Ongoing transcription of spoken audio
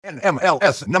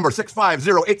NMLS number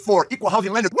 65084, equal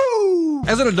housing lender. Woo!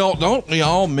 As an adult, don't we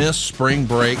all miss spring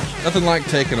break? Nothing like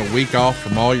taking a week off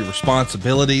from all your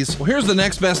responsibilities. Well, here's the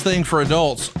next best thing for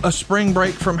adults, a spring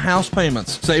break from house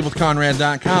payments.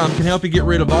 SaveWithConrad.com can help you get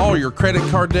rid of all your credit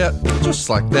card debt, just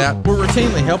like that. We're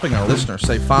routinely helping our listeners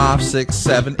save $500, $600,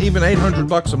 $700, even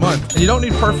 $800 a month. And you don't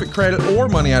need perfect credit or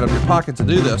money out of your pocket to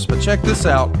do this, but check this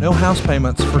out, no house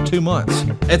payments for 2 months.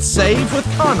 At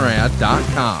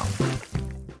SaveWithConrad.com.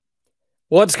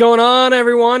 What's going on,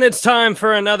 everyone? It's time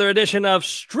for another edition of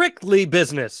Strictly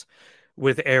Business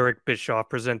with Eric Bischoff,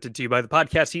 presented to you by the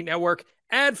Podcast Heat Network,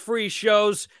 ad-free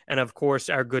shows, and of course,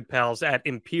 our good pals at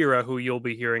Impera, who you'll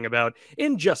be hearing about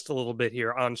in just a little bit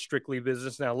here on Strictly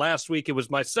Business. Now, last week, it was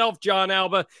myself, John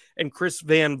Alba, and Chris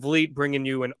Van Vliet bringing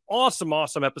you an awesome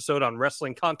episode on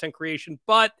wrestling content creation,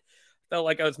 but felt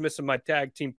like I was missing my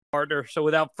tag team partner. So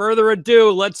without further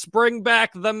ado, let's bring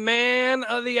back the man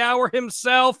of the hour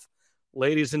himself,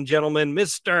 ladies and gentlemen,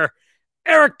 Mr.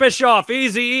 Eric Bischoff,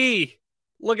 Easy-E.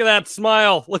 Look at that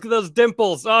smile. Look at those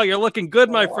dimples. Oh, you're looking good,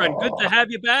 my friend. Good to have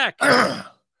you back. How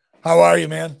are you,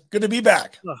 man? Good to be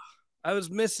back. I was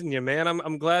missing you, man.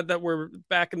 I'm glad that we're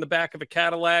back in the back of a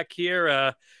Cadillac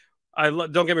here.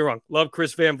 Don't get me wrong. Love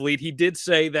Chris Van Vliet. He did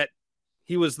say that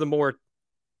he was the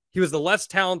less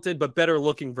talented but better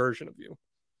looking version of you.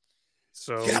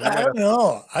 So yeah, I don't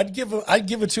know. I'd give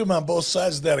it to him on both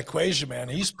sides of that equation, man.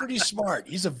 He's pretty smart.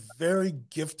 He's a very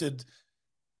gifted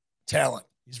talent.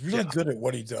 He's really good at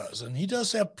what he does, and he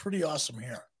does have pretty awesome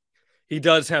hair. He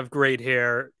does have great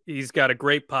hair. He's got a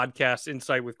great podcast,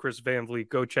 Insight with Chris Van Vliet.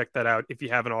 Go check that out if you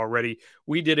haven't already.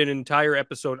 We did an entire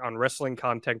episode on wrestling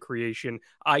content creation.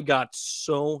 I got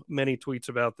so many tweets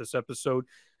about this episode.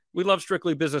 We love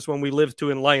Strictly Business when we live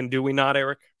to enlighten, do we not,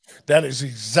 Eric? That is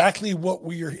exactly what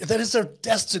that is our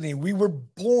destiny. We were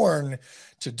born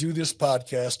to do this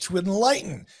podcast to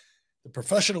enlighten the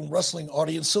professional wrestling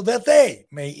audience so that they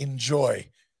may enjoy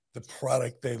the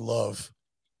product they love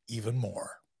even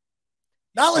more.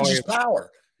 Knowledge is power.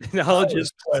 Knowledge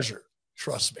is pleasure.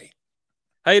 Trust me.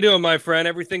 How you doing, my friend?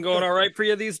 Everything going all right for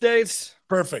you these days?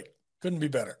 Perfect. Couldn't be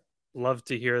better. Love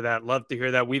to hear that. Love to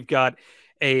hear that. We've got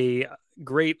a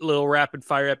great little rapid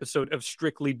fire episode of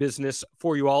Strictly Business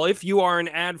for you all. If you are an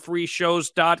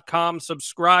adfreeshows.com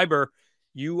subscriber,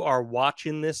 you are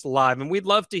watching this live, and we'd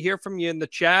love to hear from you in the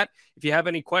chat. If you have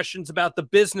any questions about the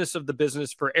business of the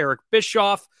business for Eric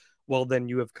Bischoff, well, then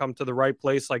you have come to the right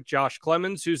place, like Josh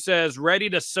Clemens, who says, ready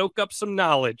to soak up some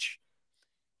knowledge.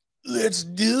 Let's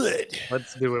do it.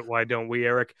 Let's do it. Why don't we,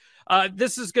 Eric?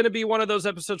 This is going to be one of those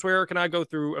episodes where Eric and I go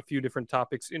through a few different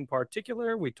topics in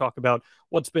particular. We talk about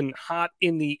what's been hot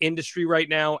in the industry right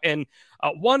now. And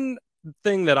one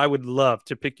thing that I would love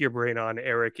to pick your brain on,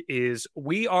 Eric, is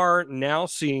we are now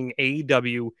seeing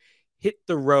AEW hit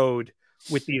the road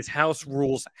with these house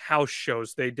rules house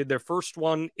shows. They did their first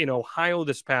one in Ohio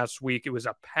this past week. It was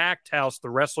a packed house. The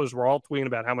wrestlers were all tweeting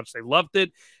about how much they loved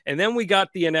it. And then we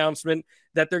got the announcement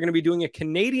that they're going to be doing a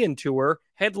Canadian tour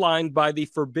headlined by the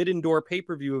Forbidden Door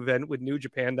pay-per-view event with New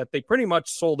Japan that they pretty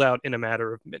much sold out in a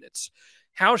matter of minutes.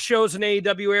 House shows in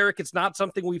AEW, Eric, it's not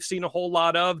something we've seen a whole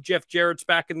lot of. Jeff Jarrett's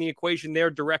back in the equation there,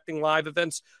 directing live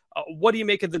events. What do you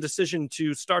make of the decision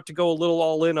to start to go a little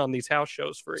all in on these house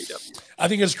shows for AEW? I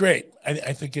think it's great.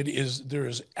 I think it is. There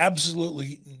is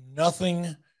absolutely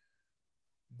nothing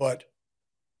but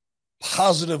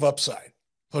positive upside,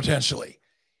 potentially.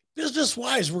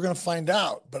 Business-wise, we're going to find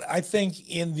out. But I think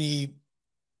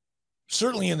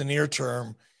certainly in the near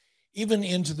term, even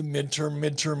into the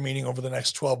midterm meaning over the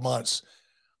next 12 months,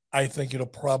 I think it'll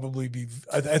probably be,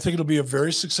 I think it'll be a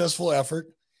very successful effort.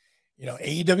 You know,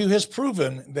 AEW has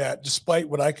proven that despite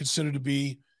what I consider to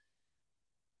be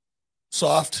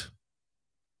soft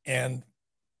and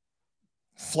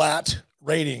flat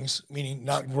ratings, meaning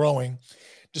not growing,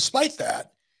 despite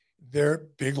that, their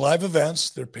big live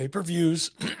events, their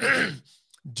pay-per-views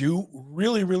do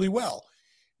really, really well.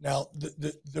 Now,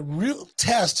 the real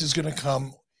test is going to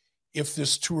come if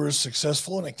this tour is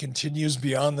successful and it continues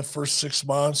beyond the first 6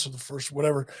 months or the first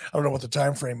whatever, I don't know what the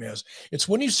time frame is. It's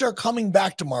when you start coming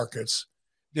back to markets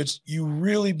that you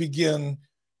really begin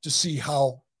to see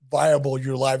how viable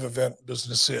your live event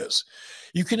business is.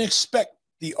 You can expect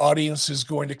the audience is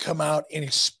going to come out and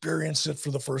experience it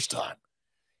for the first time.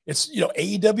 It's, you know,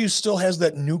 AEW still has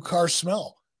that new car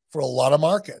smell for a lot of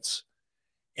markets.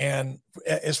 And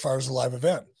as far as the live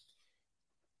event,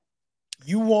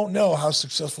 you won't know how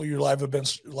successful your live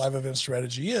event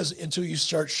strategy is until you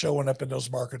start showing up in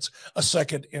those markets a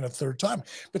second and a third time.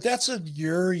 But that's a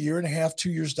year and a half,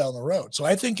 2 years down the road. So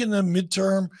I think in the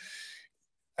midterm,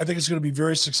 I think it's going to be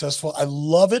very successful. I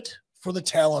love it for the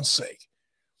talent's sake.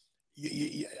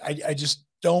 I just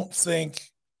don't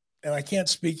think, and I can't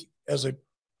speak as a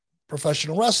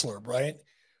professional wrestler, right?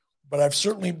 But I've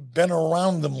certainly been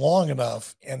around them long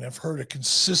enough and have heard a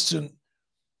consistent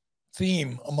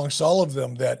theme amongst all of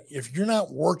them that if you're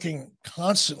not working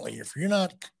constantly, if you're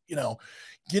not,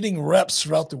 getting reps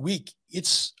throughout the week,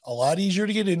 it's a lot easier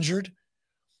to get injured.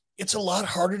 It's a lot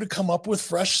harder to come up with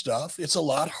fresh stuff. It's a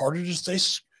lot harder to stay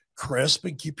crisp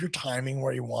and keep your timing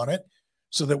where you want it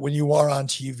so that when you are on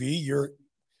TV, you're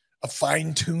a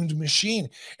fine-tuned machine.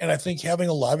 And I think having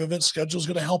a live event schedule is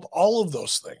going to help all of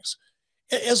those things,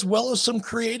 as well as some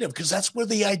creative, because that's where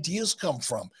the ideas come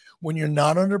from. When you're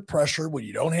not under pressure, when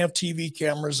you don't have TV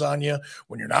cameras on you,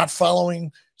 when you're not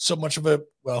following so much of a,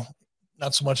 well,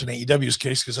 not so much in AEW's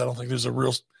case, because I don't think there's a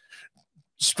real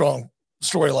strong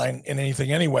storyline in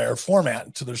anything anyway, or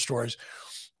format to their stories.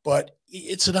 But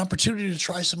it's an opportunity to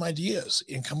try some ideas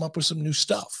and come up with some new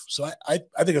stuff. So I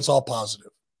think it's all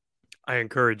positive. I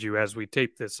encourage you, as we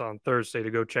tape this on Thursday, to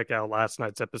go check out last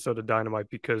night's episode of Dynamite,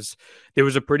 because there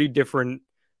was a pretty different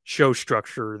show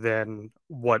structure than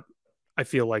what I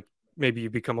feel like maybe you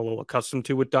become a little accustomed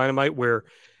to with Dynamite, where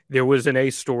there was an A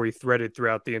story threaded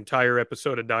throughout the entire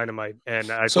episode of Dynamite. And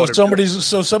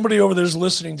somebody over there is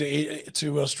listening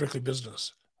to Strictly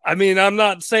Business. I mean, I'm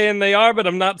not saying they are, but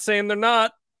I'm not saying they're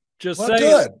not. Just saying.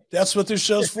 Good. That's what this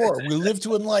show's for. We live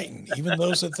to enlighten, even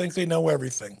those that think they know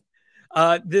everything.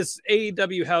 This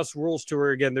AEW House Rules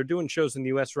Tour, again, they're doing shows in the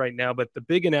U.S. right now, but the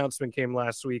big announcement came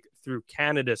last week through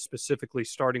Canada, specifically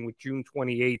starting with June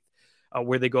 28th,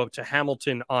 where they go up to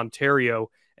Hamilton, Ontario,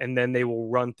 and then they will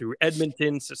run through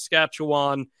Edmonton,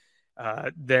 Saskatchewan.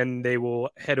 Then they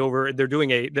will head over. They're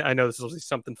doing I know this is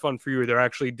something fun for you. They're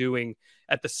actually doing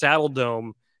at the Saddle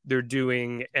Dome. They're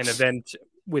doing an event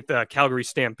with Calgary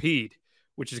Stampede,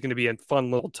 which is going to be a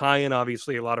fun little tie-in.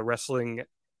 Obviously, a lot of wrestling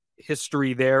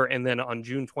history there. And then on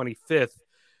June 25th,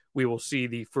 we will see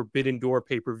the Forbidden Door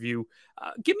pay-per-view.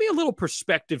 Give me a little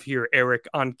perspective here, Eric,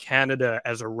 on Canada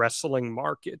as a wrestling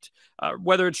market,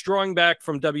 whether it's drawing back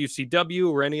from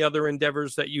WCW or any other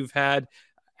endeavors that you've had.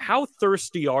 How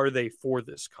thirsty are they for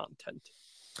this content?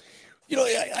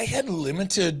 I had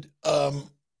limited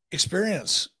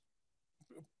experience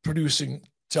producing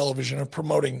television or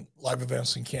promoting live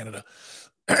events in Canada.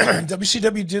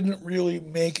 WCW didn't really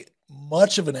make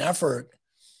much of an effort,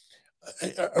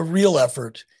 a real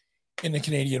effort in the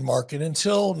Canadian market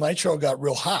until Nitro got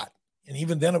real hot. And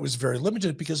even then it was very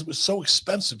limited because it was so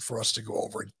expensive for us to go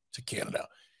over to Canada.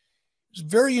 It was a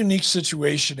very unique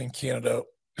situation in Canada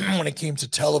when it came to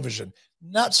television,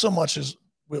 not so much as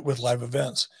with live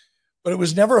events, but it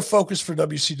was never a focus for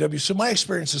WCW. So my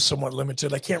experience is somewhat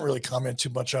limited. I can't really comment too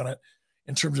much on it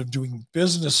in terms of doing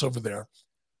business over there,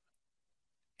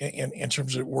 in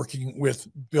terms of working with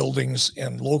buildings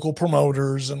and local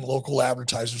promoters and local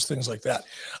advertisers, things like that.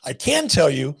 I can tell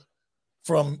you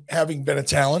from having been a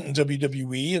talent in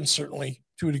WWE and certainly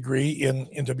to a degree in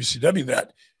WCW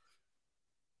that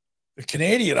the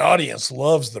Canadian audience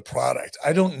loves the product.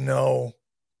 I don't know.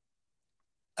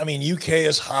 I mean, UK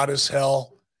is hot as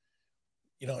hell.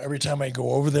 Every time I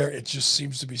go over there, it just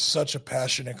seems to be such a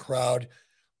passionate crowd.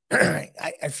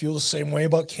 I feel the same way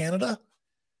about Canada.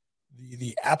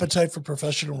 The appetite for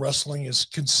professional wrestling is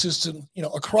consistent,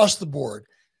 across the board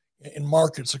in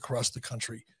markets across the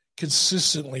country,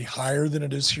 consistently higher than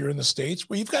it is here in the States,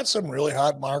 where you've got some really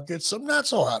hot markets, some not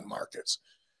so hot markets.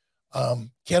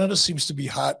 Canada seems to be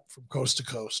hot from coast to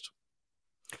coast.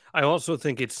 I also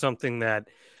think it's something that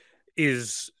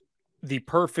is the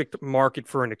perfect market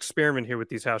for an experiment here with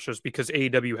these house shows, because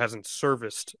AEW hasn't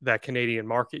serviced that Canadian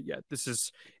market yet. This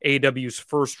is AEW's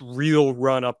first real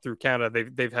run up through Canada.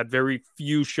 They've had very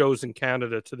few shows in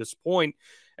Canada to this point.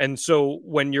 And so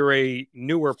when you're a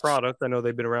newer product, I know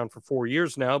they've been around for 4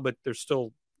 years now, but they're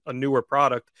still a newer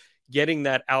product, getting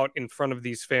that out in front of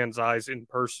these fans' eyes in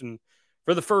person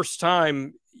for the first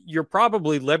time, you're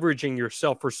probably leveraging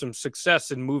yourself for some success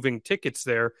in moving tickets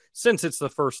there, since it's the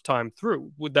first time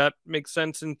through. Would that make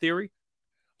sense in theory?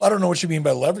 I don't know what you mean by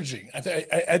leveraging.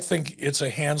 I think it's a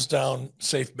hands down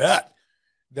safe bet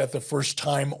that the first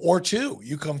time or two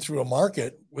you come through a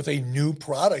market with a new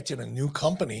product and a new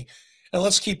company. And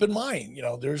let's keep in mind,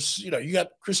 you got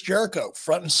Chris Jericho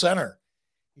front and center.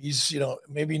 He's,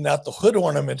 maybe not the hood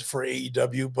ornament for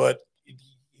AEW, but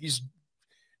he's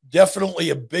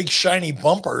definitely a big shiny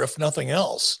bumper, if nothing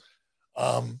else.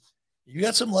 You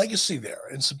got some legacy there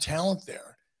and some talent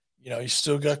there. You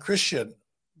still got Christian,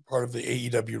 part of the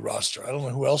AEW roster. I don't know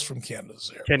who else from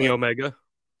Canada's there. Kenny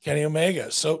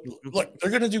Omega. So look, they're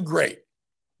going to do great.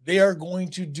 They are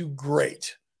going to do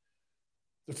great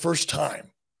the first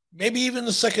time, maybe even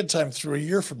the second time through a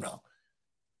year from now.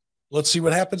 let's see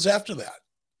what happens after that.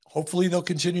 Hopefully they'll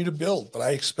continue to build, but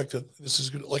I expect that this is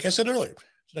good. Like I said earlier,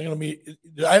 it's not going to be,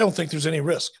 I don't think there's any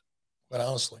risk, but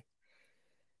honestly.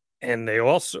 And they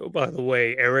also, by the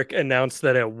way, Eric announced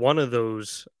that at one of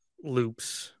those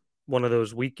loops, one of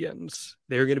those weekends,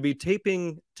 they're going to be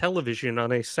taping television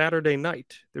on a Saturday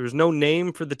night. There was no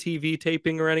name for the TV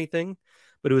taping or anything,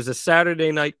 but it was a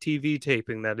Saturday night TV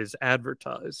taping that is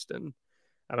advertised. And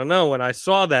I don't know, when I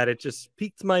saw that, it just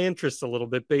piqued my interest a little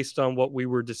bit based on what we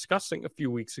were discussing a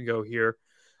few weeks ago here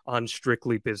on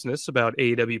Strictly Business about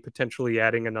AEW potentially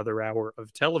adding another hour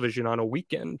of television on a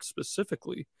weekend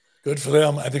specifically. Good for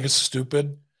them. I think it's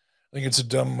stupid. I think it's a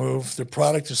dumb move. Their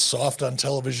product is soft on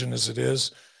television as it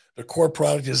is. The core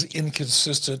product is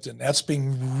inconsistent, and that's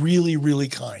being really, really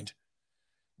kind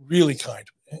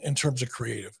in terms of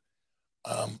creative.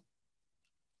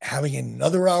 Having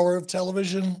another hour of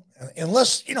television,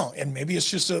 unless, and maybe it's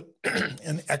just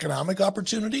an economic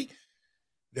opportunity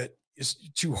that is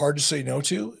too hard to say no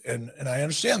to. And I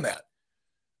understand that,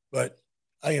 but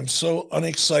I am so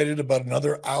unexcited about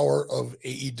another hour of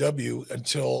AEW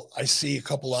until I see a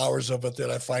couple hours of it that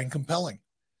I find compelling.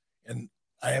 And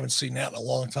I haven't seen that in a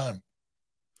long time.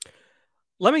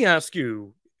 Let me ask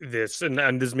you this, and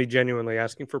this is me genuinely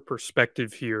asking for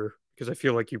perspective here, because I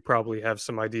feel like you probably have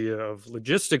some idea of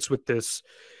logistics with this.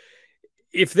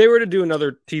 If they were to do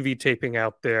another TV taping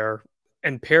out there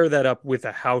and pair that up with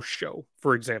a house show,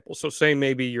 for example, so say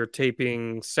maybe you're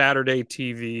taping Saturday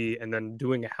TV and then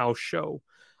doing a house show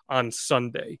on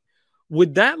Sunday,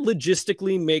 would that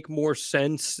logistically make more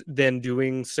sense than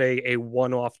doing, say, a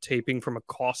one-off taping from a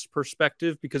cost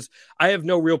perspective? Because I have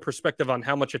no real perspective on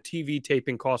how much a TV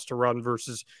taping costs to run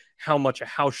versus how much a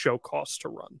house show costs to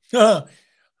run.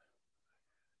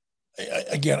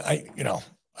 Again, I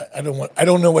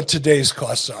don't know what today's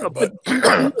costs are, but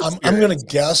I'm going to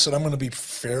guess, and I'm going to be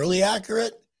fairly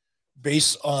accurate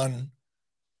based on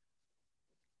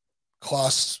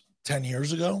costs 10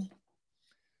 years ago.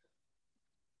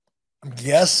 I'm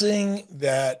guessing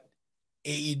that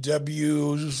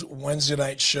AEW's Wednesday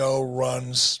night show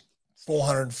runs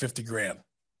 $450,000.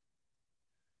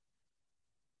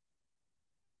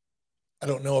 I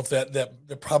don't know if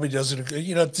that probably doesn't,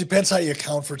 it depends how you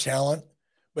account for talent,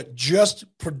 but just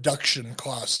production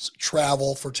costs,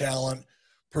 travel for talent,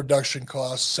 production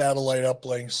costs, satellite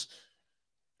uplinks,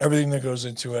 everything that goes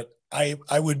into it. I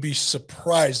would be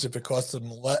surprised if it cost them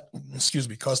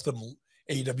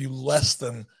AEW less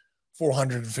than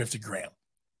 $450,000.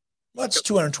 That's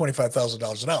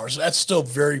 $225,000 an hour. So that's still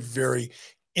very, very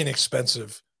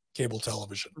inexpensive cable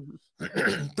television,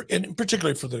 and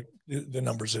particularly for the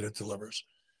numbers that it delivers.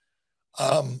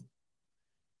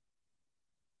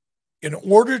 In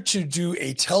order to do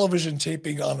a television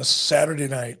taping on a Saturday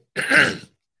night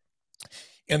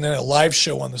and then a live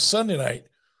show on the Sunday night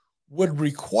would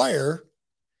require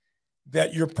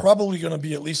that you're probably going to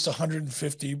be at least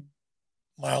 150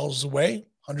 miles away,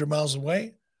 100 miles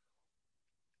away.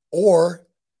 Or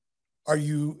are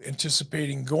you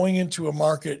anticipating going into a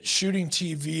market, shooting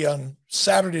TV on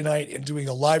Saturday night and doing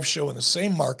a live show in the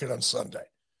same market on Sunday?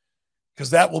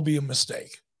 Because that will be a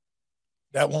mistake.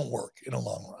 That won't work in a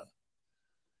long run.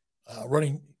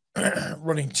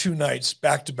 Running two nights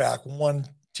back to back, one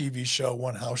TV show,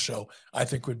 one house show, I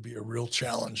think would be a real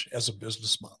challenge as a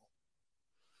business model.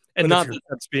 And not that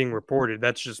that's being reported.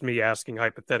 That's just me asking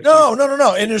hypothetically.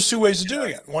 No. And there's two ways of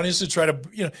doing it. One is to try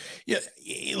to,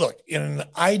 look, in an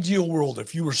ideal world,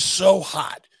 if you were so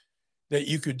hot that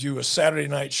you could do a Saturday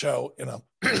night show in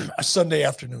a Sunday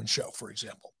afternoon show, for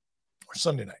example, or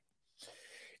Sunday night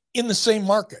in the same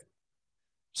market.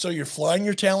 So you're flying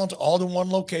your talent all to one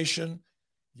location.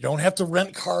 You don't have to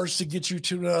rent cars to get you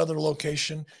to another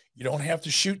location. You don't have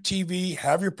to shoot TV,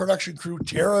 have your production crew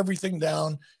tear everything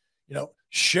down,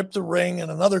 ship the ring and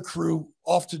another crew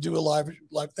off to do a live.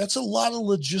 That's a lot of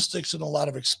logistics and a lot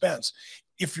of expense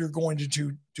if you're going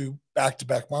to do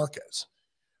back-to-back markets.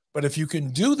 But if you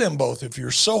can do them both, if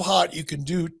you're so hot, you can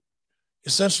do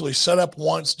essentially set up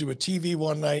once, do a TV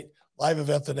one night, live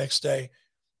event the next day.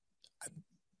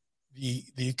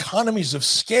 The economies of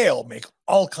scale make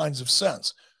all kinds of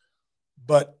sense,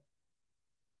 but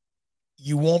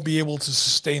you won't be able to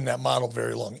sustain that model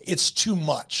very long. It's too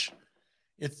much.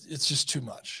 It's just too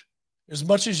much. As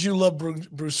much as you love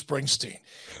Bruce Springsteen,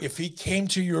 if he came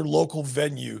to your local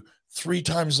venue 3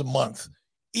 times a month,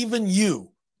 even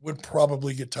you would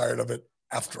probably get tired of it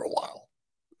after a while.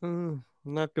 I'm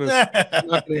not gonna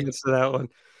answer that one.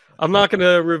 I'm not going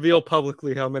to reveal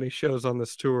publicly how many shows on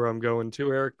this tour I'm going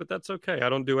to, Eric, but that's okay. I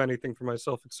don't do anything for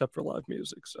myself except for live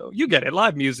music. So you get it.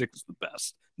 Live music is the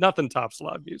best. Nothing tops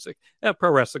live music. Yeah, pro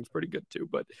wrestling's pretty good too,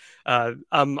 but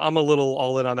I'm a little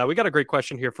all in on that. We got a great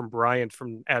question here from Brian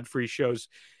from Ad Free Shows.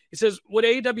 He says, would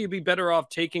AEW be better off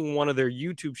taking one of their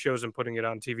YouTube shows and putting it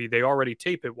on TV? They already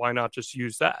tape it. Why not just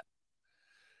use that?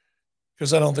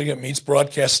 Because I don't think it meets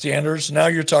broadcast standards. Now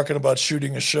you're talking about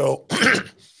shooting a show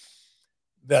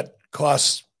that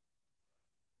costs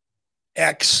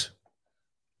X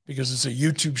because it's a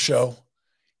YouTube show,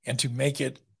 and to make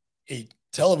it a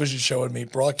television show and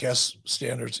meet broadcast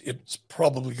standards, it's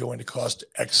probably going to cost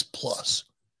X plus.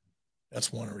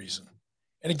 That's one reason.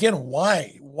 And again,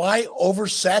 why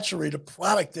oversaturate a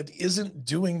product that isn't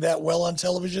doing that well on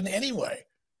television anyway?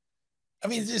 I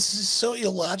mean, this is so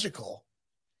illogical.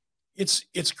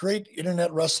 It's great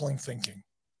internet wrestling thinking.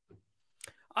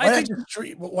 Why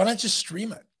not just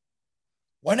stream it?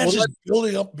 Why not just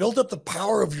build up the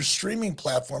power of your streaming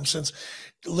platform, since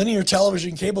linear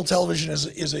television, cable television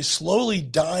is a slowly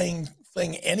dying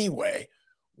thing anyway?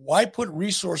 Why put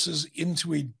resources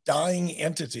into a dying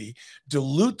entity,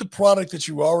 dilute the product that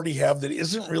you already have that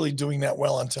isn't really doing that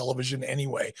well on television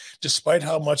anyway, despite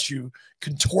how much you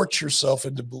contort yourself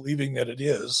into believing that it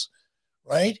is,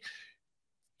 right?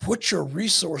 Put your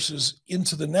resources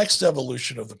into the next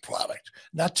evolution of the product,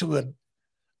 not to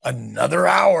another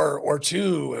hour or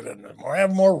two, and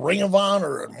have more Ring of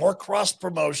Honor and more cross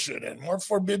promotion and more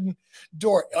Forbidden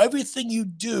Door. Everything you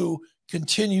do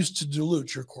continues to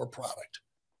dilute your core product.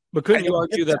 But couldn't you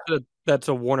argue that that's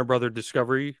a Warner Brother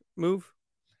Discovery move?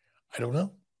 I don't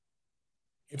know.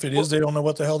 If it is, they don't know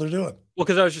what the hell they're doing. Well,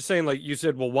 because I was just saying, like you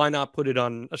said, well, why not put it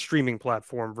on a streaming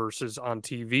platform versus on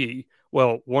TV?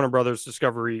 Well, Warner Brothers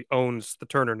Discovery owns the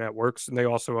Turner networks, and they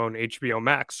also own HBO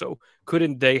Max. So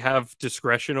couldn't they have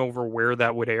discretion over where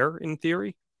that would air in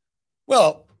theory?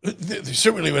 Well, they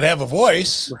certainly would have a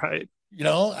voice. Right. You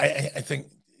know, I think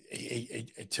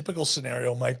a typical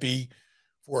scenario might be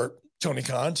for Tony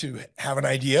Khan to have an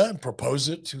idea and propose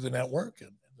it to the network,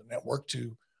 and the network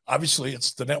to, obviously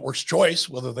it's the network's choice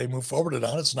whether they move forward or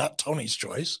not. It's not Tony's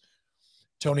choice.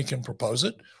 Tony can propose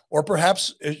it, or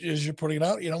perhaps as you're putting it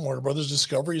out, Warner Brothers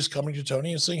Discovery is coming to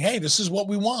Tony and saying, hey, this is what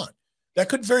we want. That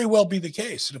could very well be the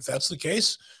case. And if that's the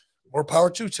case, more power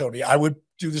to Tony. I would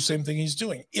do the same thing he's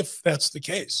doing if that's the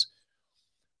case.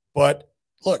 But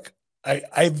look,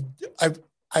 I've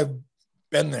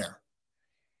been there.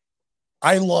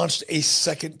 I launched a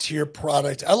second-tier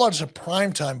product. I launched a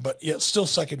primetime, but yet still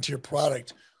second-tier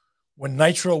product when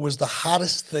Nitro was the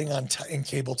hottest thing in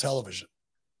cable television.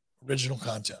 Original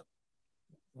content,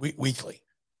 weekly,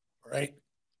 right?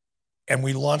 And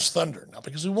we launched Thunder, not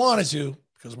because we wanted to,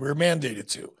 because we were mandated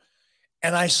to.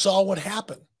 And I saw what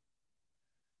happened.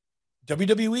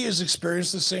 WWE has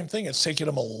experienced the same thing. It's taken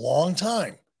them a long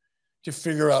time to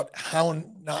figure out how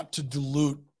not to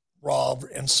dilute Raw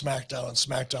and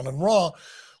SmackDown and Raw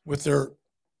with their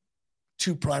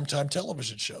two primetime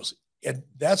television shows. And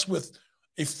that's with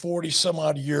a 40 some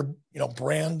odd year,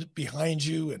 brand behind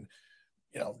you, and,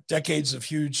 decades of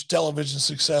huge television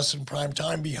success and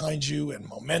primetime behind you, and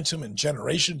momentum and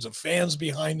generations of fans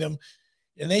behind them.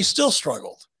 And they still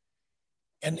struggled.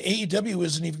 And AEW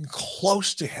isn't even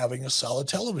close to having a solid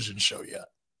television show yet,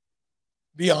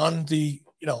 beyond the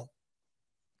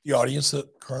audience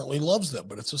that currently loves them,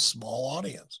 but it's a small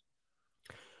audience.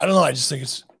 I don't know. I just think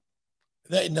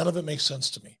none of it makes sense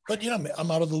to me, but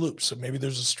I'm out of the loop. So maybe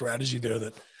there's a strategy there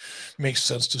that makes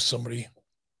sense to somebody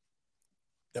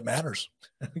that matters,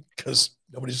 because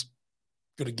nobody's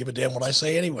going to give a damn what I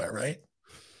say anyway. Right.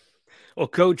 Well,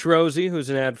 Coach Rosie, who's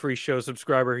an ad-free show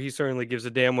subscriber, he certainly gives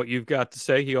a damn what you've got to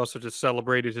say. He also just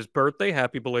celebrated his birthday.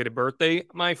 Happy belated birthday,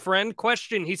 my friend.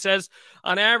 Question, he says,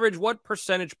 on average, what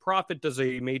percentage profit does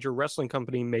a major wrestling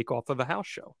company make off of a house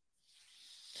show?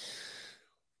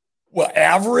 Well,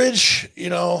 average,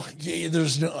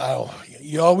 there's no,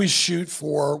 you always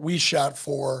we shot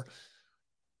for,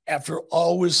 after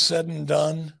all was said and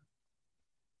done,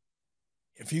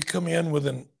 if you come in with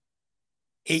an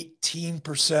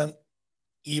 18%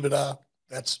 EBITDA,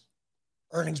 that's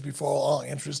earnings before all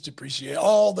interest, depreciation,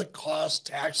 all the costs,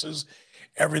 taxes,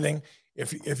 everything.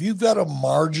 If you've got a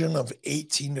margin of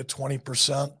 18 to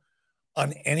 20%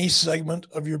 on any segment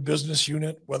of your business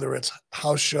unit, whether it's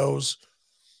house shows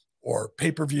or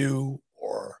pay-per-view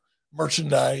or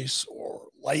merchandise or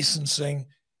licensing,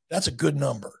 that's a good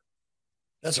number.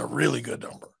 That's a really good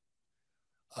number.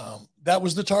 That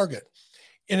was the target.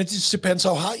 And it just depends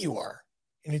how hot you are.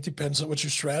 And it depends on what your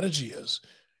strategy is.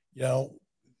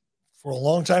 For a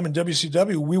long time in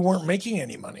WCW, we weren't making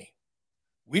any money.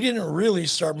 We didn't really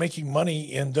start making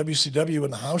money in WCW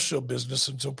and the house show business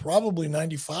until probably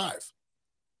 95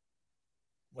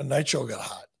 when Nitro got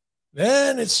hot.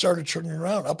 Then it started turning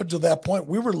around. Up until that point,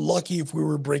 we were lucky if we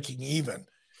were breaking even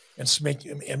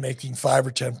and making 5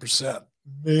 or 10%,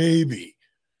 maybe.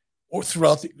 Or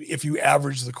throughout, if you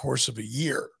average the course of a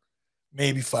year,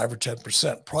 maybe 5 or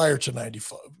 10% prior to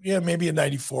 95. Yeah, maybe in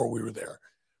 94 we were there.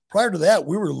 Prior to that,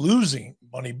 we were losing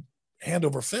money hand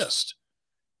over fist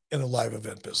in the live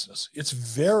event business. It's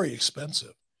very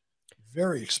expensive,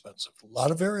 very expensive. A lot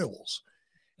of variables.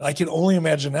 And I can only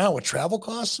imagine now with travel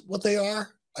costs, what they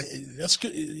are. That's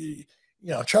good. You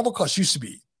know, travel costs used to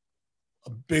be a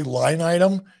big line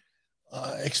item,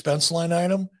 expense line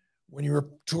item when you were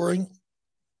touring.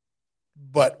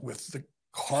 But with the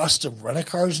cost of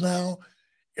rent-a-cars now,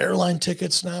 airline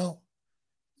tickets now,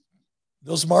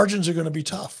 those margins are going to be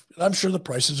tough. And I'm sure the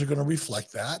prices are going to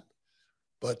reflect that.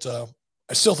 But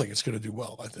I still think it's going to do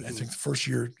well. I think the first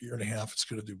year and a half, it's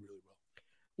going to do really well.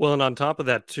 Well, and on top of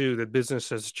that, too, the business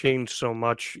has changed so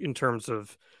much in terms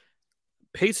of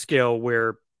pay scale,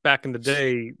 where back in the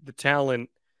day, the talent,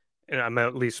 and I'm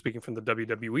at least speaking from the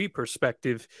WWE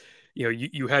perspective, you know,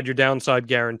 you had your downside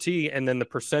guarantee, and then the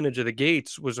percentage of the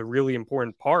gates was a really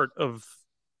important part of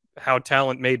how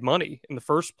talent made money in the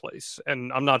first place.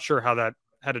 And I'm not sure how that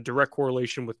had a direct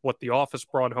correlation with what the office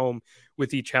brought home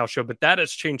with each house show, but that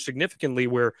has changed significantly,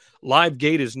 where live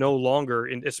gate is no longer,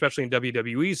 especially in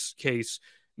WWE's case,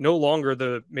 no longer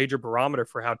the major barometer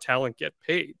for how talent get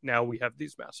paid. Now we have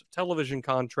these massive television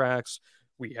contracts.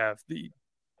 We have the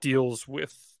deals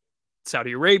with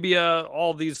Saudi Arabia,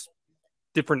 all these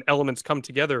different elements come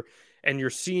together, and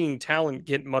you're seeing talent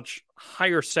get much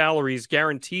higher salaries,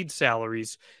 guaranteed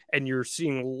salaries, and you're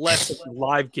seeing less of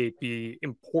live gate be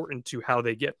important to how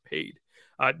they get paid.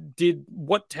 Did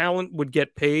what talent would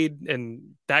get paid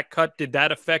and that cut, did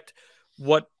that affect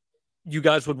what you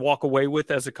guys would walk away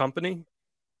with as a company?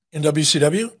 In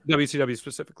WCW? WCW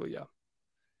specifically, yeah.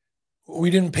 We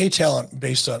didn't pay talent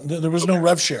based on, there was no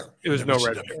rev share. It was no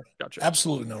rev share. Gotcha.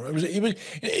 Absolutely no.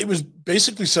 It was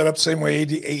basically set up the same way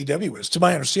AEW is, to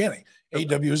my understanding. Okay.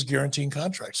 AEW is guaranteeing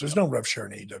contracts. There's no rev share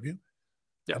in AEW.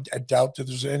 Yeah. I doubt that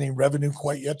there's any revenue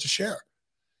quite yet to share.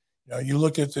 You know, you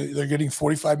look at they're getting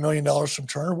 $45 million from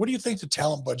Turner. What do you think the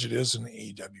talent budget is in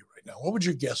AEW right now? What would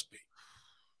your guess be?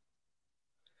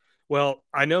 Well,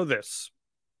 I know this.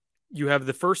 You have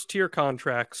the first tier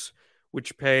contracts,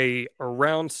 which pay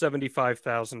around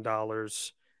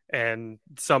 $75,000, and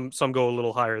some go a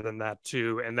little higher than that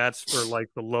too, and that's for like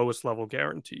the lowest level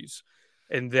guarantees.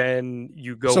 And then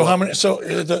you go. So how many? So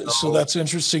that's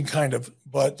interesting, kind of.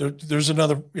 But there's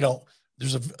another. You know,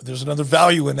 there's another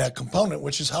value in that component,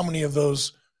 which is how many of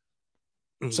those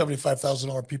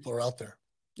 $75,000 people are out there.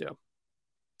 Yeah,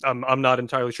 I'm not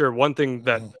entirely sure. One thing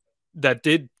that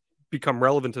did become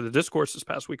relevant to the discourse this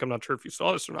past week, I'm not sure if you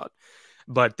saw this or not,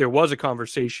 but there was a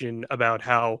conversation about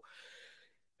how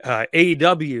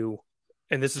AEW,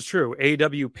 and this is true,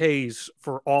 AEW pays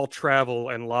for all travel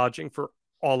and lodging for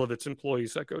all of its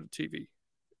employees that go to TV,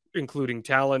 including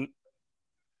talent,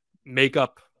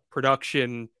 makeup,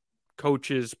 production,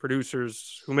 coaches,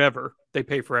 producers, whomever. They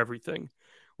pay for everything.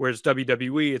 Whereas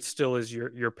WWE, it still is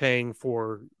you're paying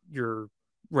for your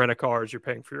rent-a-cars, you're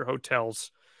paying for your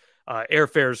hotels.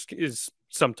 Airfares is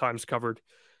sometimes covered.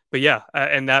 But yeah,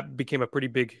 and that became a pretty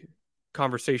big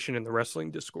conversation in the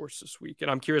wrestling discourse this week. And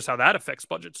I'm curious how that affects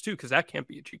budgets too, because that can't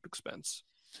be a cheap expense.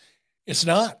 It's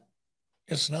not.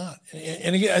 It's not.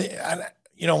 And again,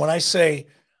 you know, when I say,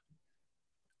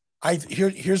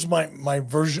 here's my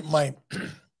version, my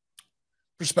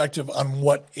perspective on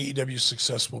what AEW's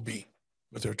success will be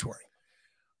with their touring.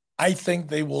 I think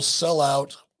they will sell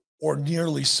out or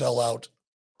nearly sell out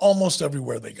almost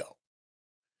everywhere they go.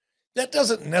 That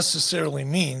doesn't necessarily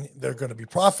mean they're going to be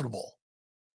profitable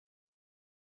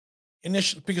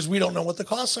initially, because we don't know what the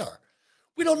costs are.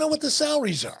 We don't know what the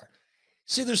salaries are.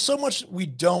 See, there's so much we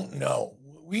don't know.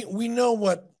 We know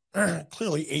what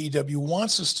clearly AEW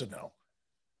wants us to know.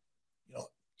 You know,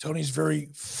 Tony's very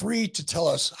free to tell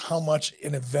us how much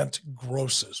an event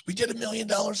grosses. We did $1 million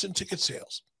in ticket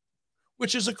sales,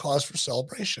 which is a cause for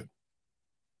celebration.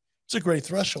 It's a great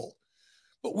threshold.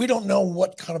 But we don't know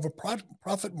what kind of a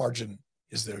profit margin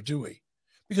is there, do we?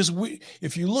 Because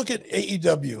if you look at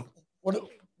AEW,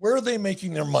 where are they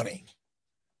making their money?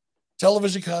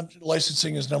 Television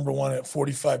licensing is number one at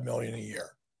 $45 million a year.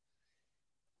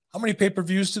 How many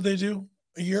pay-per-views do they do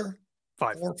a year?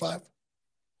 5. 4 or 5?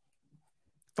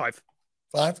 5.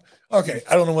 5? Okay,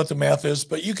 I don't know what the math is,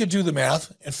 but you could do the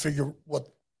math and figure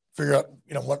out,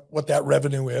 you know, what that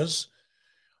revenue is.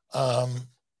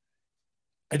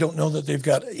 I don't know that they've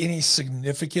got any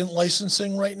significant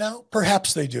licensing right now.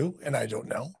 Perhaps they do, and I don't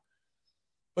know.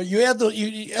 But you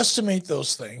estimate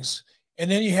those things,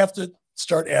 and then you have to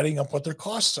start adding up what their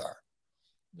costs are.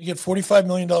 You get $45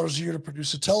 million a year to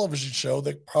produce a television show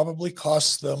that probably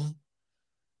costs them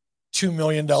 $2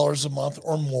 million a month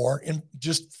or more in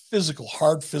just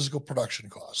hard physical production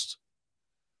costs.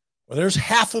 Well, there's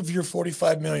half of your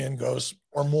 45 million goes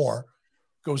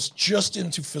just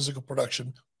into physical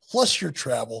production, plus your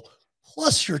travel,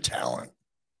 plus your talent.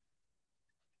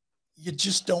 You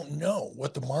just don't know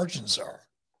what the margins are.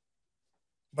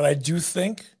 But I do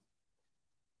think,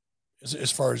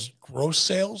 as far as gross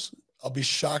sales, I'll be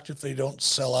shocked if they don't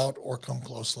sell out or come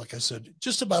close. Like I said,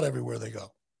 just about everywhere they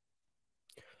go.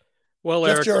 Well,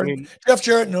 Eric, Jeff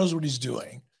Jarrett knows what he's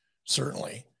doing,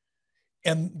 certainly.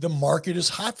 And the market is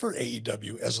hot for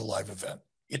AEW as a live event.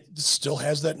 It still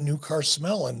has that new car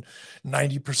smell in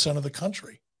 90% of the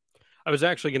country. I was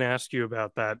actually going to ask you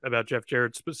about that, about Jeff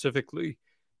Jarrett specifically.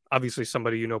 Obviously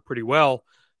somebody you know pretty well,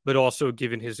 but also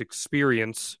given his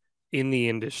experience in the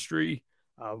industry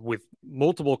with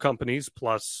multiple companies,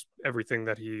 plus everything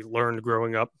that he learned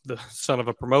growing up, the son of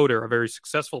a promoter, a very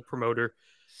successful promoter.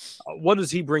 What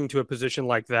does he bring to a position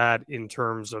like that in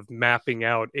terms of mapping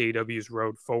out AEW's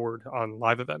road forward on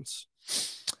live events?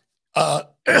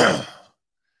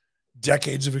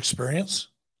 Decades of experience.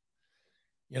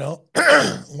 You know,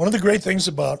 one of the great things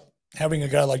about having a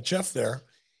guy like Jeff there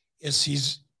is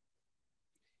he's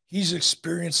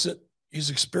experienced it. He's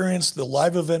experienced the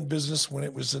live event business when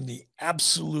it was in the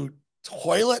absolute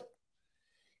toilet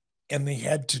and they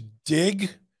had to dig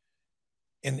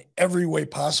in every way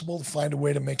possible to find a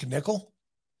way to make a nickel.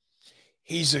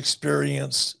 He's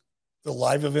experienced the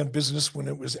live event business when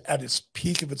it was at its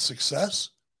peak of its success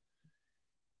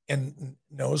and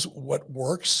knows what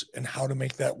works and how to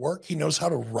make that work. He knows how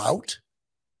to route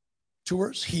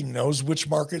tours. He knows which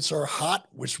markets are hot,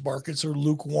 which markets are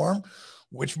lukewarm,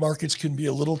 which markets can be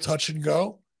a little touch and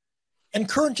go. And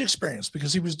current experience,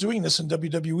 because he was doing this in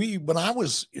WWE when I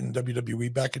was in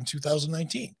WWE back in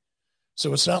 2019.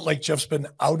 So it's not like Jeff's been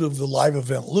out of the live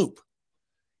event loop.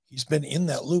 He's been in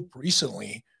that loop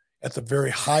recently at the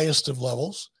very highest of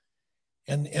levels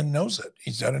and knows it.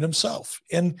 He's done it himself.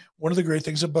 And one of the great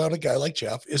things about a guy like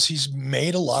Jeff is he's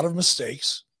made a lot of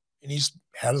mistakes and he's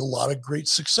had a lot of great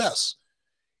success.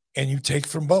 And you take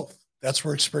from both. That's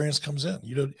where experience comes in.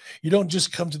 You don't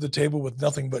just come to the table with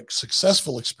nothing but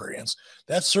successful experience.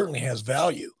 That certainly has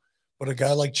value. But a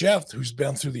guy like Jeff, who's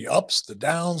been through the ups, the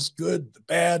downs, good, the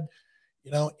bad,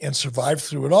 and survived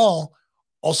through it all,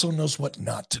 also knows what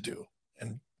not to do.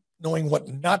 And knowing what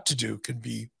not to do can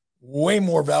be way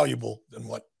more valuable than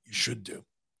what you should do.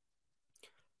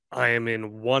 I am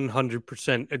in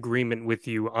 100% agreement with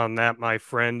you on that, my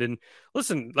friend. And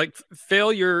listen, like,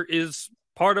 failure is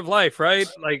part of life, right?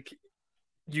 Like,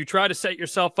 you try to set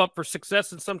yourself up for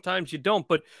success and sometimes you don't.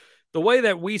 But the way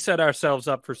that we set ourselves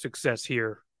up for success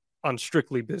here on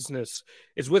Strictly Business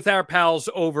is with our pals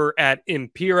over at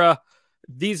Impera.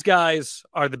 These guys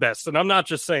are the best. And I'm not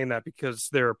just saying that because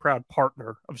they're a proud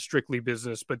partner of Strictly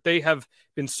Business, but they have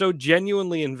been so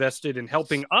genuinely invested in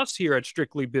helping us here at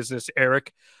Strictly Business,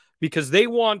 Eric, because they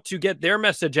want to get their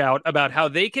message out about how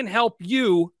they can help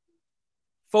you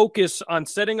focus on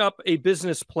setting up a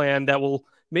business plan that will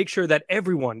make sure that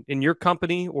everyone in your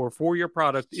company or for your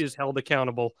product is held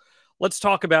accountable. Let's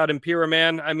talk about Impera,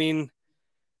 man. I mean,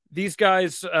 these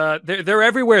guys, they're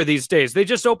everywhere these days. They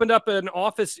just opened up an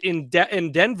office in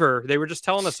Denver. They were just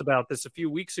telling us about this a few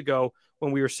weeks ago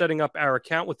when we were setting up our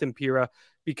account with Impera,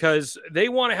 because they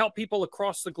want to help people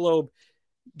across the globe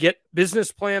get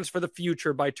business plans for the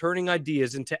future by turning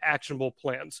ideas into actionable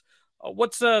plans.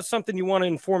 What's something you want to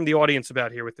inform the audience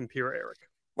about here with Impera, Eric?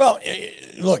 Well,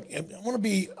 look, I want to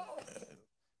be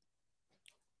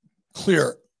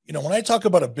clear. When I talk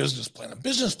about a business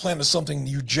plan is something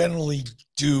you generally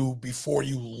do before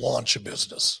you launch a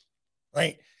business,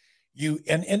 right?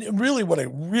 And really what a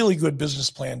really good business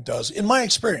plan does, in my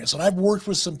experience, and I've worked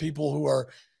with some people who are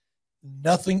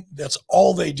nothing, that's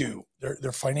all they do.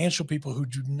 They're financial people who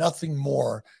do nothing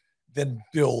more than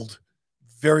build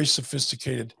very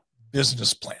sophisticated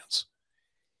business plans.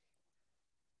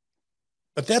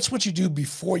 But that's what you do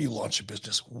before you launch a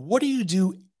business. What do you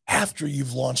do after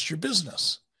you've launched your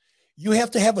business? You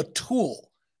have to have a tool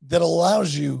that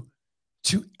allows you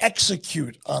to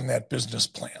execute on that business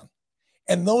plan.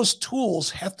 And those tools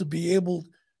have to be able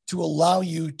to allow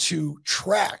you to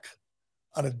track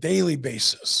on a daily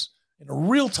basis, in a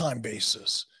real-time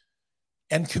basis,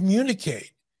 and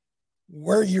communicate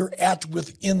where you're at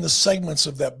within the segments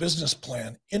of that business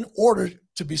plan in order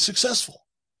to be successful.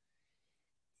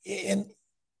 And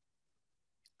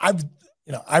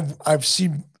I've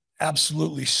seen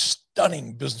absolutely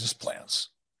stunning business plans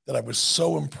that I was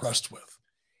so impressed with.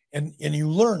 And you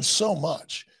learn so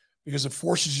much because it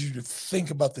forces you to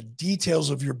think about the details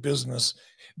of your business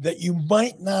that you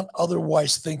might not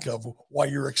otherwise think of while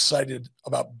you're excited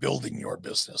about building your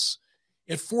business.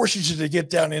 It forces you to get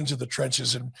down into the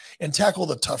trenches and tackle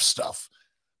the tough stuff,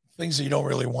 things that you don't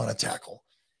really want to tackle.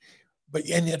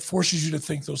 And it forces you to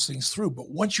think those things through. But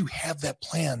once you have that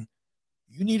plan,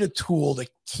 you need a tool that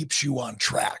keeps you on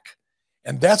track.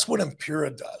 And that's what Impera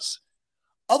does.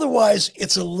 Otherwise,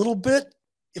 it's a little bit,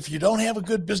 if you don't have a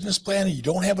good business plan and you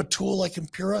don't have a tool like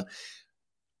Impera,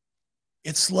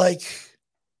 it's like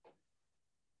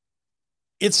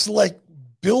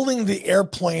building the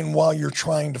airplane while you're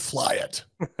trying to fly it.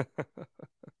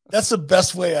 That's the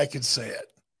best way I could say it.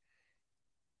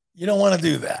 You don't want to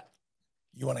do that.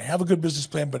 You want to have a good business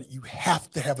plan, but you have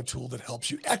to have a tool that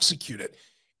helps you execute it.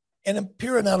 And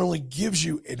Impera not only gives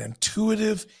you an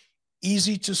intuitive,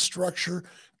 easy to structure,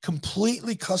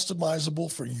 completely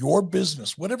customizable for your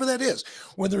business, whatever that is,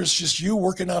 whether it's just you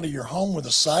working out of your home with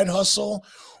a side hustle,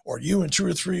 or you and 2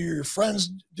 or 3 of your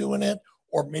friends doing it,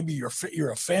 or maybe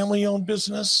you're a family-owned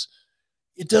business,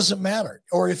 it doesn't matter.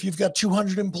 Or if you've got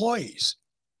 200 employees,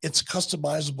 it's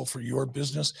customizable for your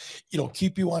business. It'll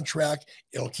keep you on track.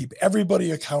 It'll keep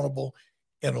everybody accountable,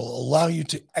 and it'll allow you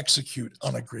to execute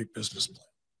on a great business plan.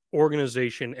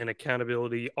 Organization and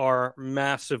accountability are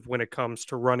massive when it comes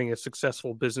to running a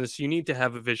successful business. You need to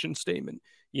have a vision statement.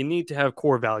 You need to have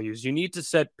core values. You need to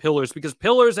set pillars, because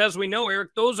pillars, as we know,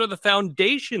 Eric, those are the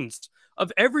foundations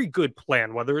of every good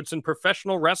plan, whether it's in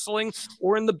professional wrestling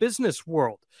or in the business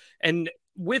world. And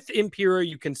with Impera,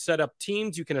 you can set up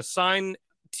teams, you can assign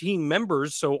team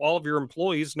members. So all of your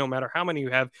employees, no matter how many you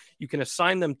have, you can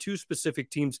assign them to specific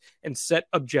teams and set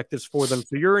objectives for them.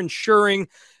 So you're ensuring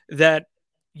that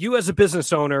you as a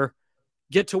business owner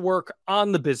get to work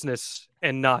on the business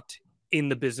and not in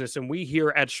the business. And we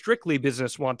here at Strictly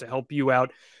Business want to help you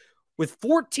out with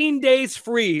 14 days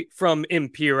free from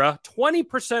Impera,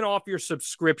 20% off your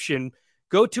subscription.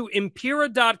 Go to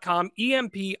Impera.com,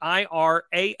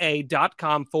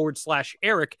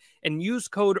 EMPIRAA.com/Eric, and use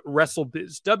code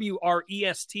WrestleBiz,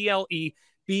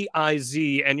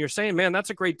 WRESTLEBIZ. And you're saying, man, that's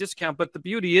a great discount. But the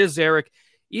beauty is, Eric,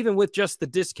 even with just the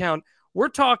discount, we're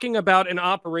talking about an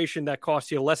operation that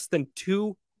costs you less than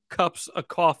 2 cups of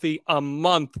coffee a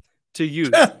month to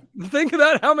use. Think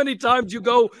about how many times you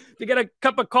go to get a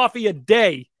cup of coffee a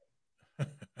day.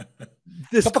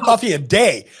 This cup of coffee a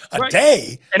day.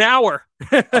 Day? An hour.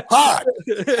 A pot.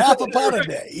 Half a pot a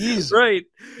day. Easy. Right.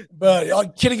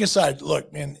 But kidding aside,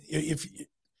 look, man, if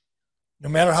no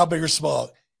matter how big or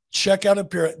small, check out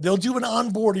Impera. They'll do an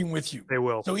onboarding with you. They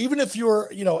will. So even if you're,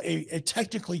 a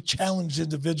technically challenged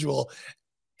individual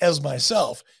as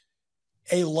myself,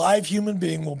 a live human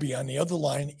being will be on the other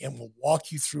line and will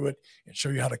walk you through it and show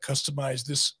you how to customize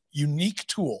this unique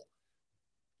tool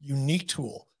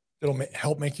that'll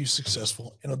help make you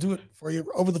successful. And it'll do it for you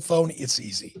over the phone. It's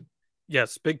easy.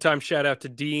 Yes, big time shout out to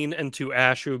Dean and to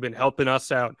Ash, who have been helping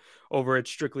us out over at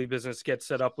Strictly Business get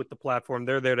set up with the platform.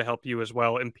 They're there to help you as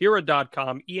well.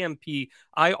 Impera.com,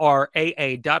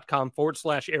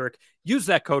 EMPIRAA.com/Eric. Use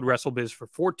that code WrestleBiz for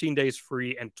 14 days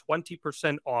free and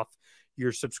 20% off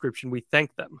your subscription. We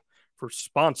thank them for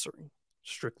sponsoring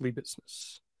Strictly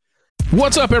Business.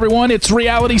 What's up, everyone? It's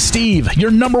Reality Steve,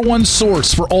 your #1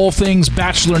 source for all things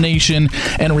Bachelor Nation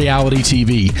and reality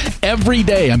TV. Every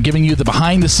day, I'm giving you the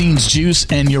behind-the-scenes juice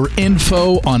and your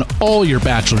info on all your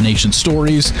Bachelor Nation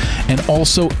stories, and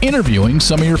also interviewing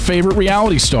some of your favorite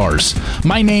reality stars.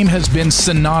 My name has been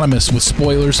synonymous with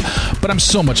spoilers, but I'm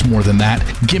so much more than that.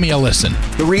 Give me a listen.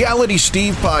 The Reality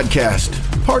Steve Podcast,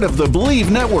 part of the Believe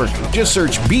Network. Just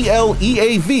search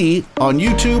BLEAV on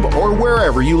YouTube or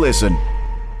wherever you listen.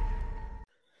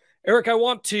 Eric, I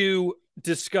want to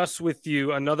discuss with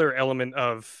you another element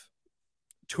of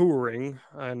touring,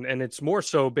 and it's more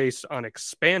so based on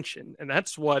expansion, and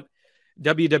that's what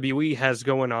WWE has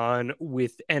going on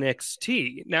with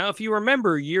NXT. Now, if you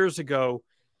remember years ago,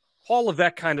 Paul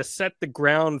Levesque kind of set the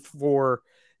ground for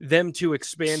them to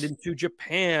expand into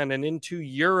Japan and into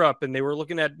Europe, and they were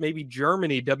looking at maybe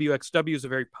Germany. WXW is a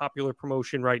very popular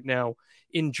promotion right now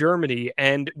in Germany,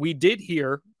 and we did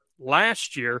hear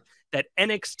last year that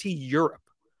NXT Europe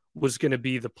was going to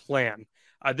be the plan.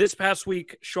 This past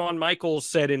week, Shawn Michaels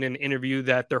said in an interview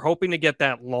that they're hoping to get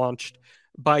that launched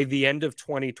by the end of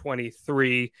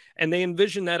 2023, and they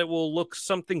envision that it will look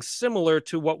something similar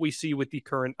to what we see with the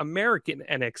current American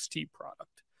NXT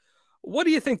product. What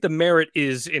do you think the merit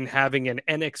is in having an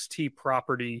NXT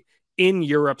property in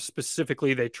Europe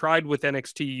specifically? They tried with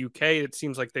NXT UK. It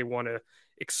seems like they want to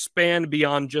expand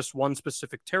beyond just one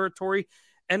specific territory.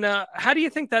 And how do you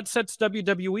think that sets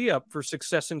WWE up for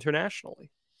success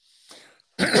internationally?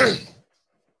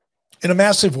 In a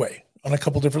massive way, on a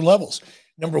couple different levels.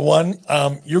 Number one,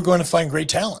 you're going to find great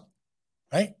talent,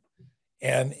 right?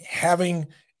 And having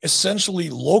essentially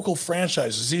local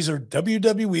franchises. These are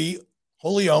WWE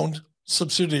wholly owned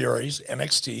subsidiaries,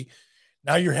 NXT.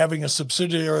 Now you're having a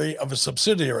subsidiary of a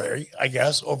subsidiary, I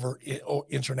guess, over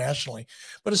internationally.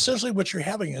 But essentially what you're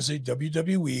having is a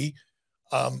WWE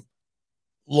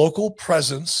local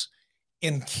presence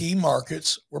in key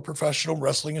markets where professional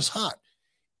wrestling is hot.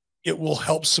 It will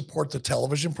help support the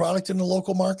television product in the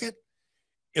local market.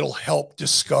 It'll help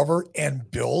discover and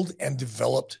build and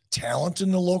develop talent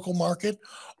in the local market,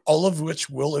 all of which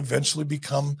will eventually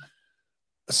become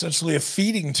essentially a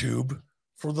feeding tube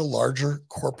for the larger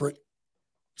corporate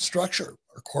structure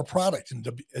or core product in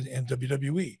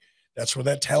WWE. That's where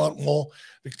that talent will,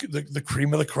 the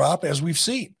cream of the crop, as we've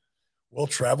seen, will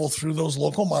travel through those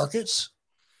local markets,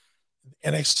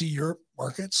 NXT Europe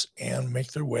markets, and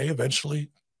make their way eventually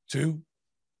to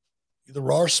either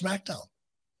Raw or SmackDown.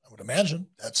 I would imagine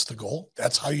that's the goal.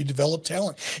 That's how you develop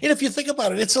talent. And if you think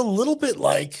about it, it's a little bit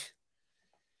like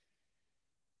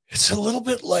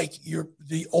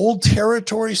the old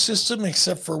territory system,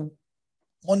 except for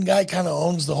one guy kind of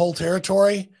owns the whole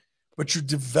territory, but you're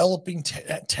developing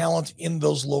talent in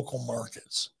those local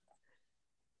markets.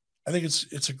 I think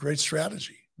it's a great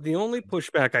strategy. The only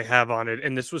pushback I have on it,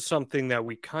 and this was something that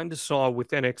we kind of saw with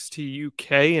NXT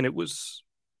UK, and it was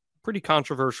pretty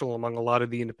controversial among a lot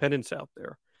of the independents out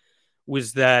there,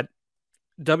 was that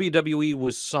WWE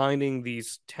was signing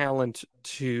these talent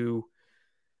to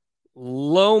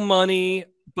low money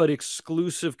but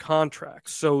exclusive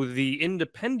contracts. So the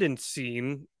independent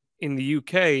scene in the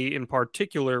UK in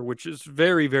particular, which is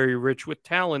very, very rich with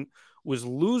talent, was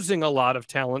losing a lot of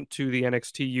talent to the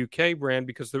NXT UK brand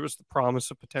because there was the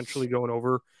promise of potentially going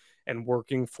over and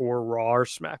working for Raw or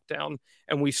SmackDown.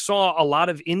 And we saw a lot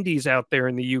of indies out there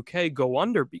in the UK go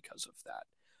under because of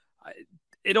that.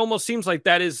 It almost seems like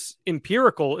that is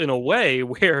empirical in a way,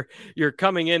 where you're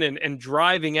coming in and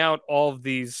driving out all of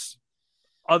these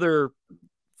other,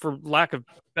 for lack of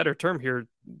better term here,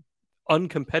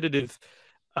 uncompetitive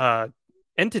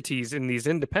entities in these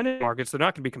independent markets. They're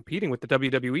not going to be competing with the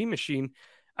WWE machine.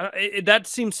 That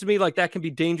seems to me like that can be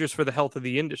dangerous for the health of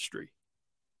the industry.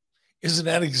 Isn't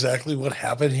that exactly what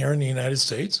happened here in the United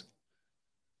States?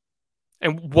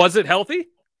 And was it healthy?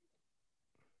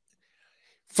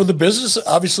 For the business,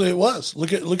 obviously it was.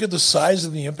 Look at the size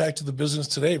and the impact of the business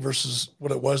today versus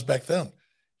what it was back then.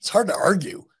 It's hard to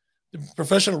argue. The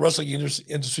professional wrestling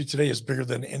industry today is bigger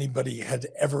than anybody had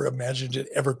ever imagined it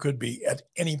ever could be at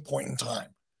any point in time.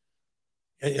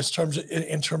 In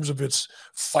terms of its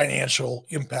financial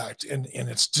impact and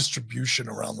its distribution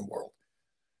around the world.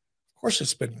 Of course,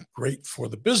 it's been great for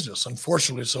the business.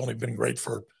 Unfortunately, it's only been great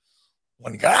for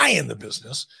one guy in the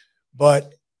business.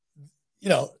 But, you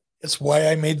know, it's why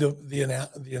I made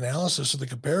the analysis or the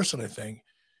comparison, I think,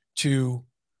 to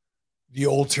the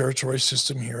old territory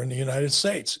system here in the United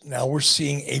States. Now we're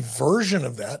seeing a version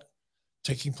of that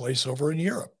taking place over in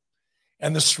Europe.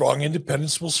 And the strong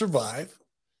independents will survive,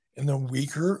 and the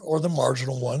weaker or the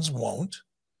marginal ones won't.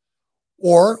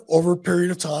 Or over a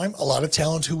period of time, a lot of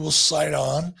talent who will sign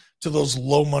on to those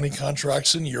low money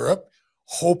contracts in Europe,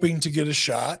 hoping to get a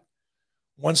shot.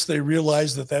 Once they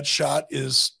realize that that shot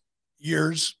is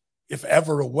years, if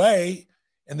ever, away,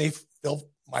 and they'll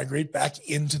migrate back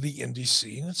into the indie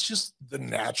scene. It's just the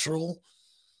natural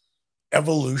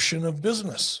evolution of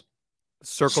business.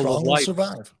 Circle of life.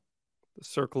 Survive. The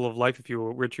circle of life, if you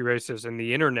will. Richie Ray says, and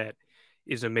the internet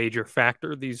is a major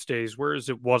factor these days, whereas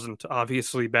it wasn't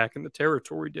obviously back in the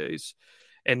territory days.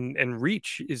 And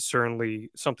reach is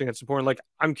certainly something that's important. Like,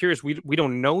 I'm curious, we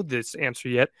don't know this answer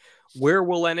yet. Where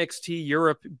will NXT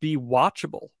Europe be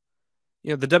watchable? You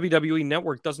know, the WWE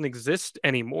network doesn't exist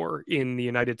anymore in the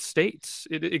United States.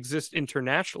 It exists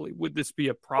internationally. Would this be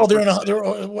a problem?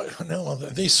 No,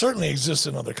 they certainly exist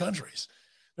in other countries.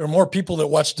 There are more people that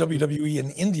watch WWE in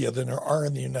India than there are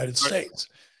in the United States.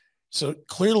 So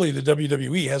clearly the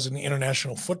WWE has an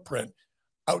international footprint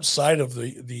outside of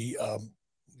the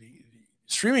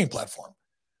streaming platform.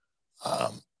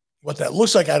 What that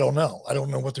looks like, I don't know. I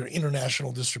don't know what their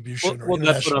international distribution well,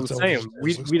 that's what I'm saying.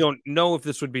 We don't know if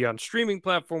this would be on streaming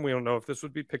platform. We don't know if this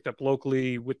would be picked up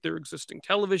locally with their existing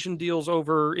television deals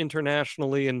over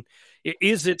internationally. And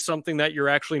is it something that you're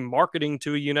actually marketing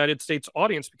to a United States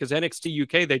audience? Because NXT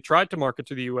UK, they tried to market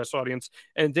to the US audience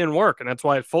and it didn't work. And that's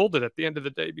why it folded at the end of the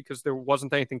day, because there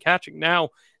wasn't anything catching. Now,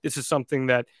 this is something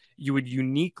that you would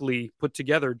uniquely put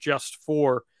together just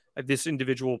for this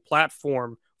individual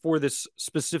platform for this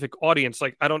specific audience.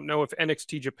 Like, I don't know if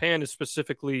NXT Japan is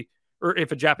specifically, or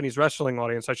if a Japanese wrestling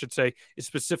audience, I should say, is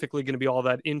specifically going to be all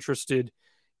that interested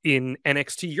in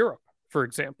NXT Europe, for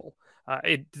example.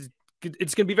 It's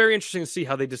going to be very interesting to see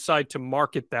how they decide to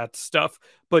market that stuff.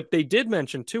 But they did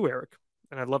mention too, Eric,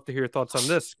 and I'd love to hear your thoughts on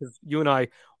this, because you and I,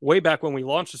 way back when we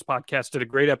launched this podcast, did a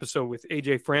great episode with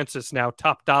AJ Francis, now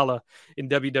top dollar in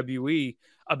WWE,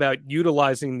 about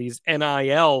utilizing these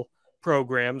NIL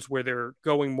programs where they're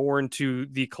going more into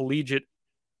the collegiate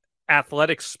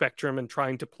athletics spectrum and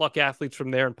trying to pluck athletes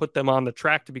from there and put them on the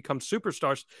track to become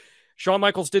superstars. Shawn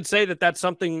Michaels did say that that's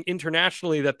something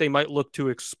internationally that they might look to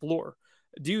explore.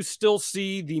 Do you still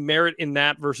see the merit in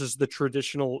that versus the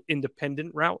traditional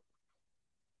independent route?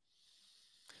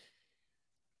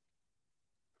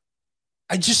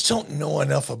 I just don't know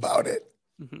enough about it.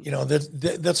 Mm-hmm. You know,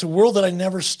 that's a world that I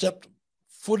never stepped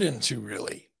foot into,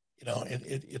 really. You know,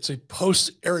 it's a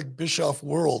post Eric Bischoff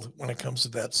world when it comes to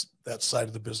that side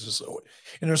of the business.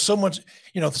 And there's so much,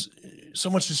 you know, so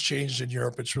much has changed in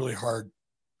Europe. It's really hard.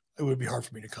 It would be hard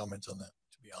for me to comment on that,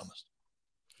 to be honest.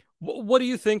 What do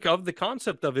you think of the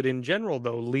concept of it in general,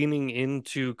 though, leaning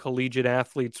into collegiate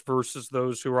athletes versus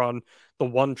those who are on the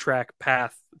one-track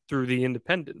path through the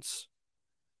independents?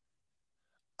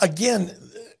 Again,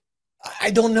 I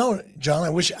don't know, John.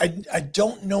 I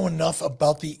don't know enough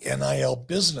about the NIL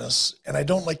business, and I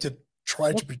don't like to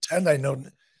try to pretend I know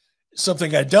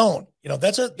something I don't. You know,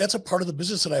 that's a part of the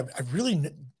business that I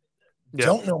really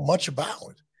don't know much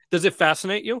about. Does it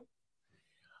fascinate you?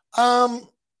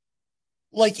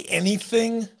 Like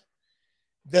anything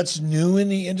that's new in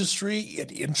the industry,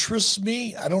 it interests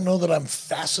me. I don't know that I'm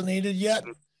fascinated yet.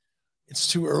 It's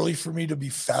too early for me to be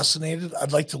fascinated.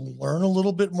 I'd like to learn a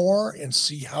little bit more and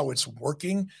see how it's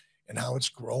working and how it's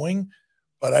growing,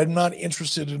 but I'm not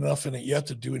interested enough in it yet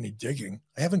to do any digging.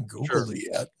 I haven't Googled it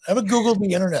yet. I haven't Googled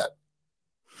the internet.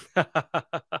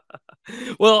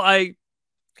 Well, I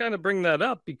kind of bring that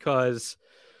up because,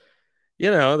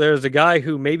 you know, there's a guy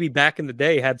who maybe back in the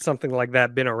day had something like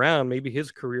that been around, maybe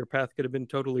his career path could have been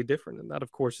totally different. And that,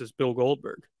 of course, is Bill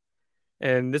Goldberg.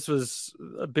 And this was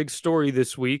a big story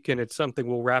this week, and it's something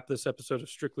we'll wrap this episode of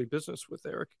Strictly Business with,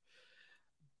 Eric.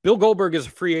 Bill Goldberg is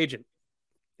a free agent.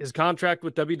 His contract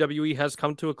with WWE has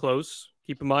come to a close.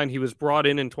 Keep in mind, he was brought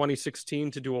in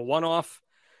 2016 to do a one-off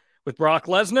with Brock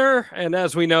Lesnar, and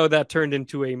as we know, that turned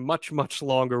into a much, much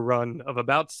longer run of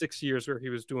about 6 years where he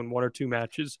was doing one or two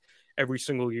matches every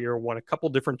single year, won a couple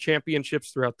different championships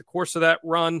throughout the course of that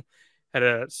run,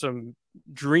 had some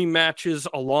dream matches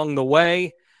along the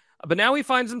way. But now he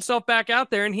finds himself back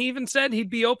out there, and he even said he'd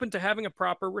be open to having a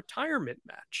proper retirement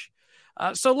match.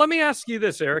 So let me ask you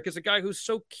this, Eric, as a guy who's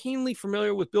so keenly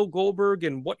familiar with Bill Goldberg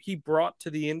and what he brought to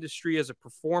the industry as a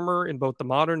performer in both the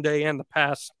modern day and the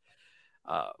past,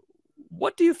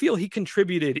 what do you feel he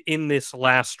contributed in this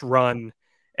last run,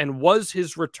 and was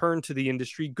his return to the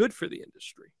industry good for the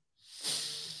industry?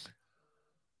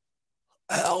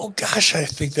 Oh, gosh, I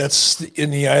think that's in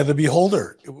the eye of the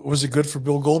beholder. Was it good for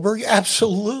Bill Goldberg?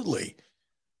 Absolutely.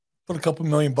 Put a couple $1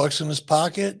 million in his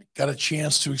pocket, got a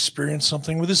chance to experience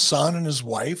something with his son and his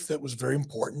wife that was very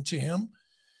important to him.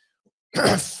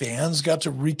 Fans got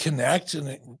to reconnect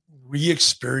and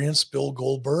re-experience Bill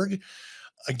Goldberg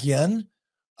again.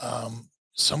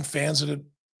 Some fans that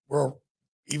were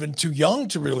even too young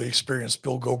to really experience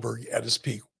Bill Goldberg at his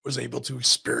peak was able to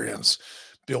experience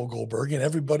Bill Goldberg, and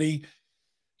everybody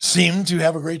seemed to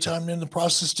have a great time in the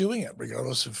process doing it,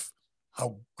 regardless of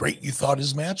how great you thought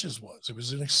his matches was. It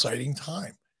was an exciting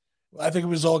time. I think it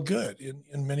was all good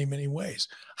in many, many ways.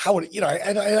 How would, you know,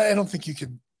 I don't think you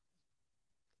could,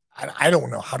 I don't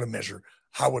know how to measure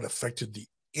how it affected the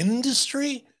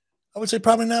industry. I would say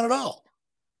probably not at all.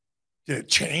 Did it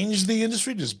change the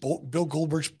industry? Does Bill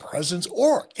Goldberg's presence,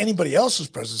 or anybody else's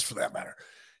presence for that matter,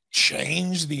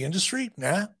 change the industry?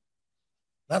 Nah,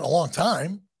 not in a long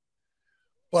time.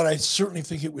 But I certainly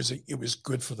think it was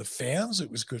good for the fans.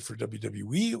 It was good for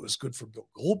WWE. It was good for Bill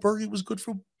Goldberg. It was good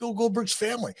for Bill Goldberg's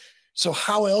family. So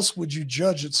how else would you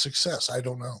judge its success? I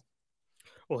don't know.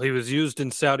 Well, he was used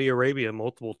in Saudi Arabia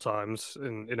multiple times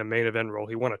in a main event role.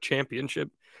 He won a championship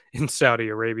in Saudi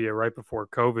Arabia right before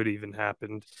COVID even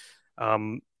happened.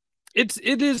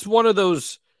 It is one of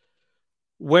those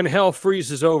when hell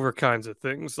freezes over kinds of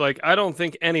things. Like, I don't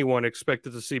think anyone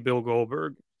expected to see Bill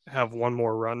Goldberg have one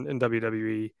more run in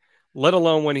WWE, let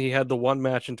alone when he had the one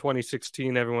match in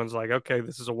 2016. Everyone's like, okay,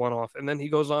 this is a one-off. And then he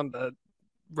goes on to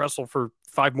wrestle for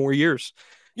 5 more years.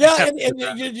 Yeah,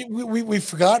 and we've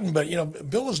forgotten, but, you know,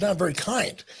 Bill was not very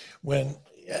kind when,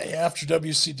 after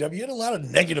WCW, he had a lot of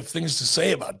negative things to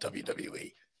say about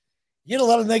WWE. He had a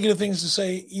lot of negative things to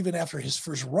say even after his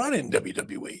first run in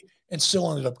WWE and still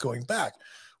ended up going back,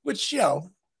 which,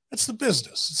 that's the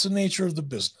business. It's the nature of the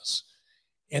business.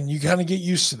 And you kind of get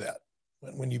used to that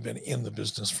when you've been in the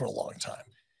business for a long time.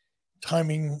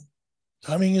 Timing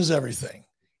is everything.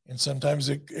 And sometimes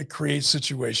it creates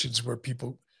situations where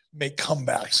people make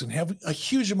comebacks and have a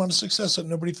huge amount of success that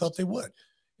nobody thought they would.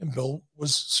 And Bill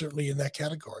was certainly in that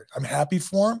category. I'm happy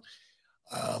for him.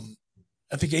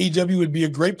 I think AEW would be a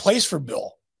great place for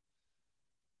Bill.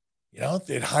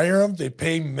 They'd hire him, they'd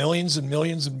pay millions and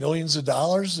millions and millions of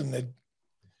dollars, and they'd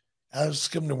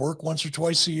ask him to work once or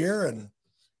twice a year, and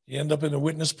you end up in a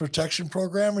witness protection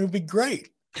program. It would be great.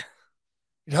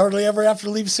 You'd hardly ever have to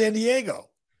leave San Diego.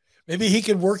 Maybe he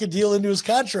could work a deal into his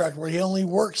contract where he only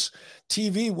works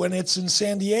TV when it's in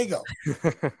San Diego.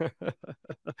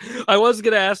 I was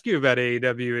going to ask you about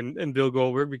AEW and Bill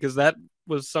Goldberg, because that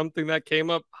was something that came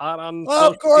up hot on.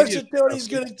 Well, of course, he's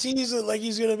going to tease it like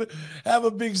he's going to have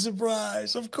a big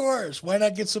surprise. Of course. Why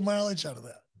not get some mileage out of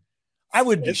that? I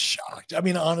would be shocked. I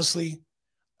mean, honestly,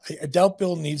 I doubt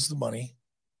Bill needs the money.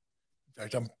 In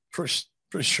fact, I'm pretty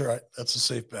sure that's a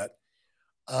safe bet.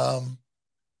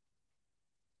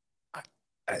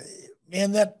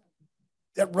 Man, that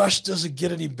rush doesn't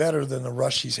get any better than the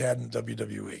rush he's had in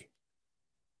WWE.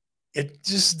 It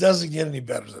just doesn't get any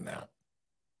better than that.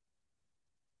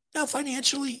 Now,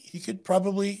 financially, he could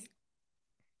possibly,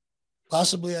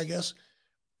 I guess,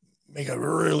 make a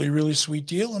really, really sweet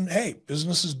deal. And hey,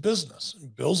 business is business.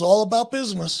 And Bill's all about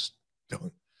business.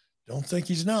 Don't think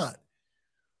he's not.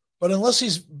 But unless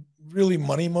he's really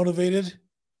money motivated,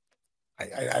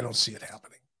 I don't see it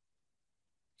happening,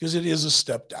 because it is a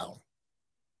step down.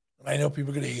 And I know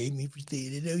people are going to hate me for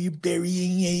saying it. Oh, you're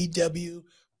burying AEW.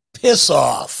 Piss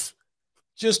off.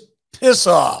 Just piss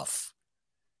off.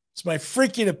 It's my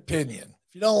freaking opinion.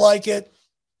 If you don't like it,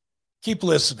 keep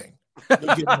listening.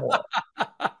 You'll get more.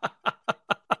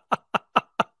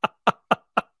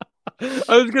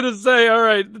 I was going to say, all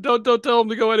right, don't tell him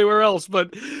to go anywhere else.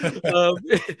 But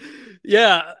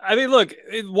yeah, I mean, look,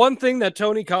 one thing that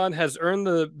Tony Khan has earned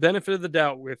the benefit of the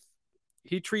doubt with,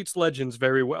 he treats legends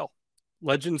very well.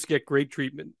 Legends get great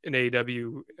treatment in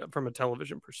AEW from a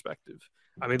television perspective.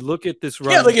 I mean, look at this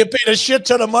run. Yeah, they get paid a shit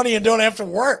ton of money and don't have to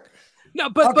work. No,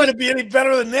 but how could it be any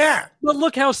better than that? But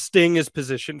look how Sting is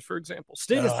positioned, for example.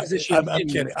 Sting is positioned. I'm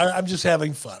kidding. I'm just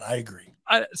having fun. I agree.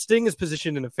 Sting is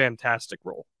positioned in a fantastic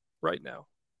role right now.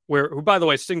 Who, by the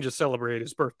way, Sting just celebrated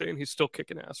his birthday and he's still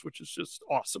kicking ass, which is just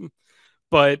awesome.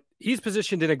 But he's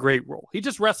positioned in a great role. He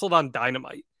just wrestled on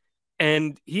Dynamite,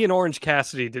 and he and Orange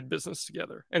Cassidy did business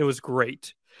together, and it was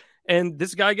great. And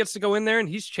this guy gets to go in there, and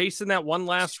he's chasing that one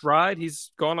last ride.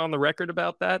 He's gone on the record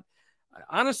about that.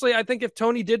 Honestly, I think if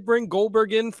Tony did bring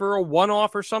Goldberg in for a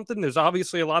one-off or something, there's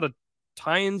obviously a lot of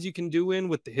tie-ins you can do in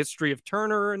with the history of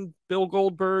Turner and Bill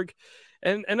Goldberg.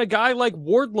 And a guy like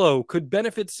Wardlow could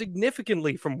benefit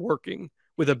significantly from working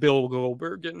with a Bill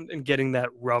Goldberg and getting that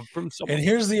rub from someone. And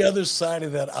here's the other side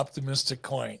of that optimistic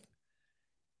coin.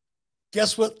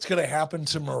 Guess what's going to happen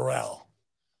to morale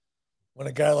when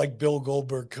a guy like Bill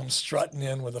Goldberg comes strutting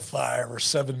in with a $5 or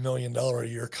 $7 million a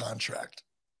year contract?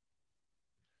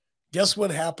 Guess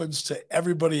what happens to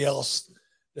everybody else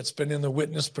that's been in the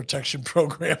witness protection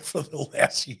program for the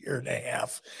last year and a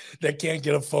half that can't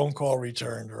get a phone call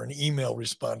returned or an email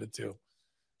responded to?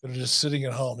 They're just sitting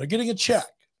at home. They're getting a check.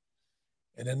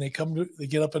 And then they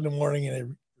get up in the morning and they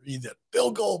read that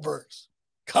Bill Goldberg's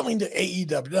coming to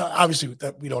AEW. Now, obviously,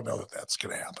 we don't know that that's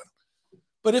going to happen.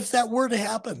 But if that were to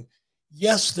happen,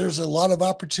 yes, there's a lot of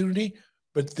opportunity,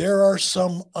 but there are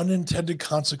some unintended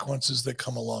consequences that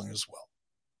come along as well.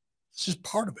 It's just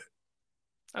part of it.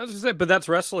 I was going to say, but that's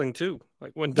wrestling too.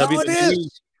 Like when No, it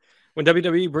is. when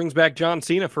WWE brings back John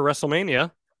Cena for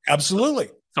WrestleMania, Absolutely.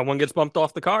 someone gets bumped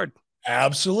off the card.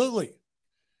 Absolutely.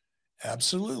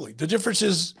 Absolutely. The difference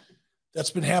is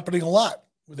that's been happening a lot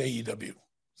with AEW. There's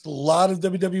a lot of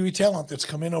WWE talent that's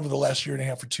come in over the last year and a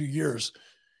half or 2 years,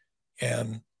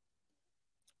 and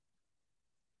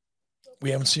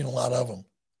we haven't seen a lot of them.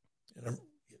 And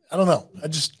I don't know.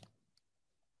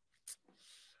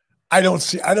 I don't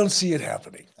see it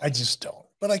happening. I just don't.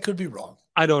 But I could be wrong.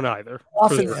 I don't either.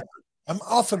 I'm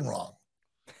often wrong.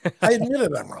 I admit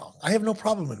it, I'm wrong. I have no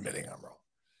problem admitting I'm wrong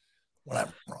when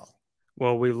I'm wrong.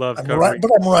 Well, we love I'm covering. right,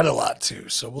 but I'm right a lot too.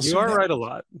 So we'll see. You are right a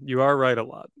lot. You are right a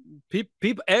lot.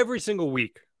 People every single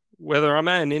week, whether I'm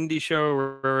at an indie show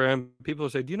or people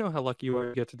say, "Do you know how lucky you are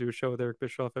to get to do a show with Eric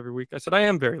Bischoff every week?" I said, "I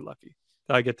am very lucky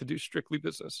that I get to do strictly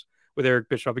business with Eric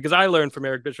Bischoff because I learn from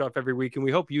Eric Bischoff every week, and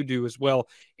we hope you do as well.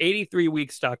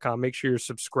 83weeks.com. Make sure you're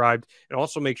subscribed, and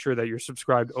also make sure that you're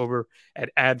subscribed over at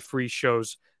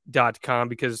adfreeshows.com. adfreeshows.com,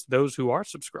 because those who are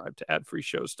subscribed to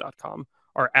adfreeshows.com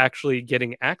are actually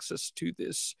getting access to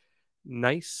this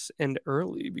nice and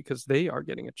early, because they are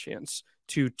getting a chance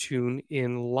to tune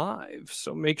in live.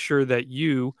 So make sure that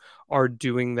you are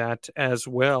doing that as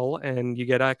well, and you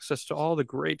get access to all the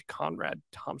great Conrad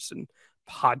Thompson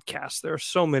podcasts. There are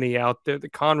so many out there. The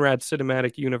Conrad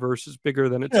Cinematic Universe is bigger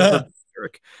than it's ever been,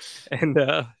 Eric. And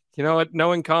you know what?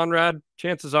 Knowing Conrad,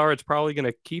 chances are it's probably going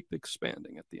to keep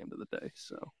expanding at the end of the day.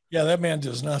 So yeah, that man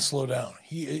does not slow down.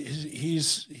 He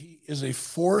is a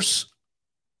force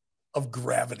of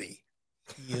gravity.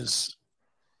 He's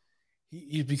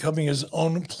becoming his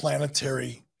own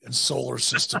planetary and solar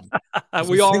system.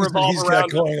 We all revolve he's around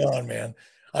got going on, man.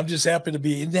 I'm just happy to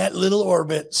be in that little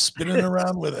orbit, spinning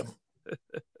around with him.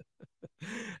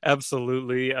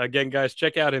 Absolutely. Again, guys,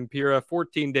 check out Impera.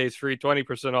 14 days free,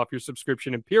 20% off your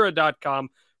subscription.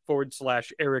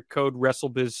 Impera.com/Eric, code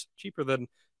WrestleBiz. Cheaper than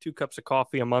 2 cups of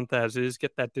coffee a month as is.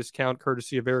 Get that discount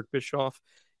courtesy of Eric Bischoff.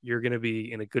 You're going to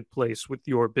be in a good place with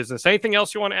your business. Anything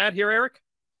else you want to add here, Eric?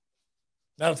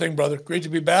 Not a thing, brother. Great to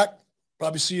be back.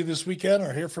 Probably see you this weekend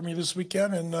or hear from you this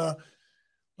weekend. And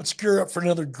let's gear up for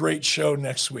another great show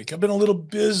next week. I've been a little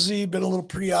busy, been a little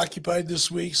preoccupied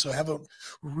this week, so I haven't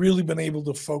really been able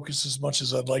to focus as much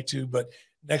as I'd like to. But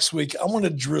next week, I want to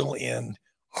drill in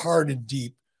hard and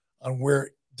deep on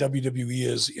where WWE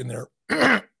is in their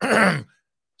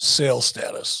sales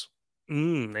status.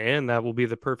 And that will be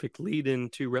the perfect lead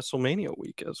into WrestleMania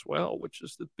week as well, which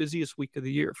is the busiest week of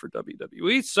the year for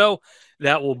WWE. So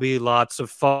that will be lots of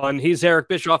fun. He's Eric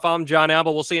Bischoff. I'm John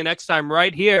Abel. We'll see you next time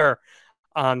right here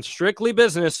on Strictly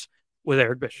Business with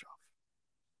Eric Bischoff.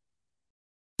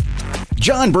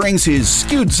 John brings his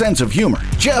skewed sense of humor.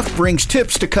 Jeff brings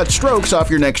tips to cut strokes off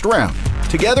your next round.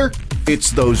 Together,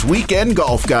 it's those weekend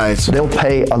golf guys. They'll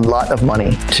pay a lot of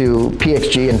money to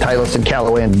PXG and Titleist and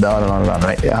Callaway and on and on and on,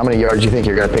 right? How many yards do you think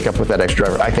you're going to pick up with that extra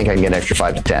driver? I think I can get an extra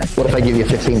 5 to 10. What if I give you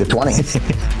 15 to 20?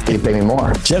 You pay me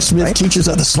more. Jeff Smith teaches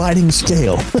on the sliding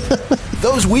scale.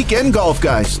 Those Weekend Golf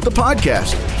Guys, the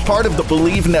podcast, part of the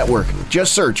Believe Network.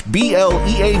 Just search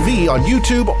BLEAV on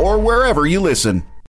YouTube or wherever you listen.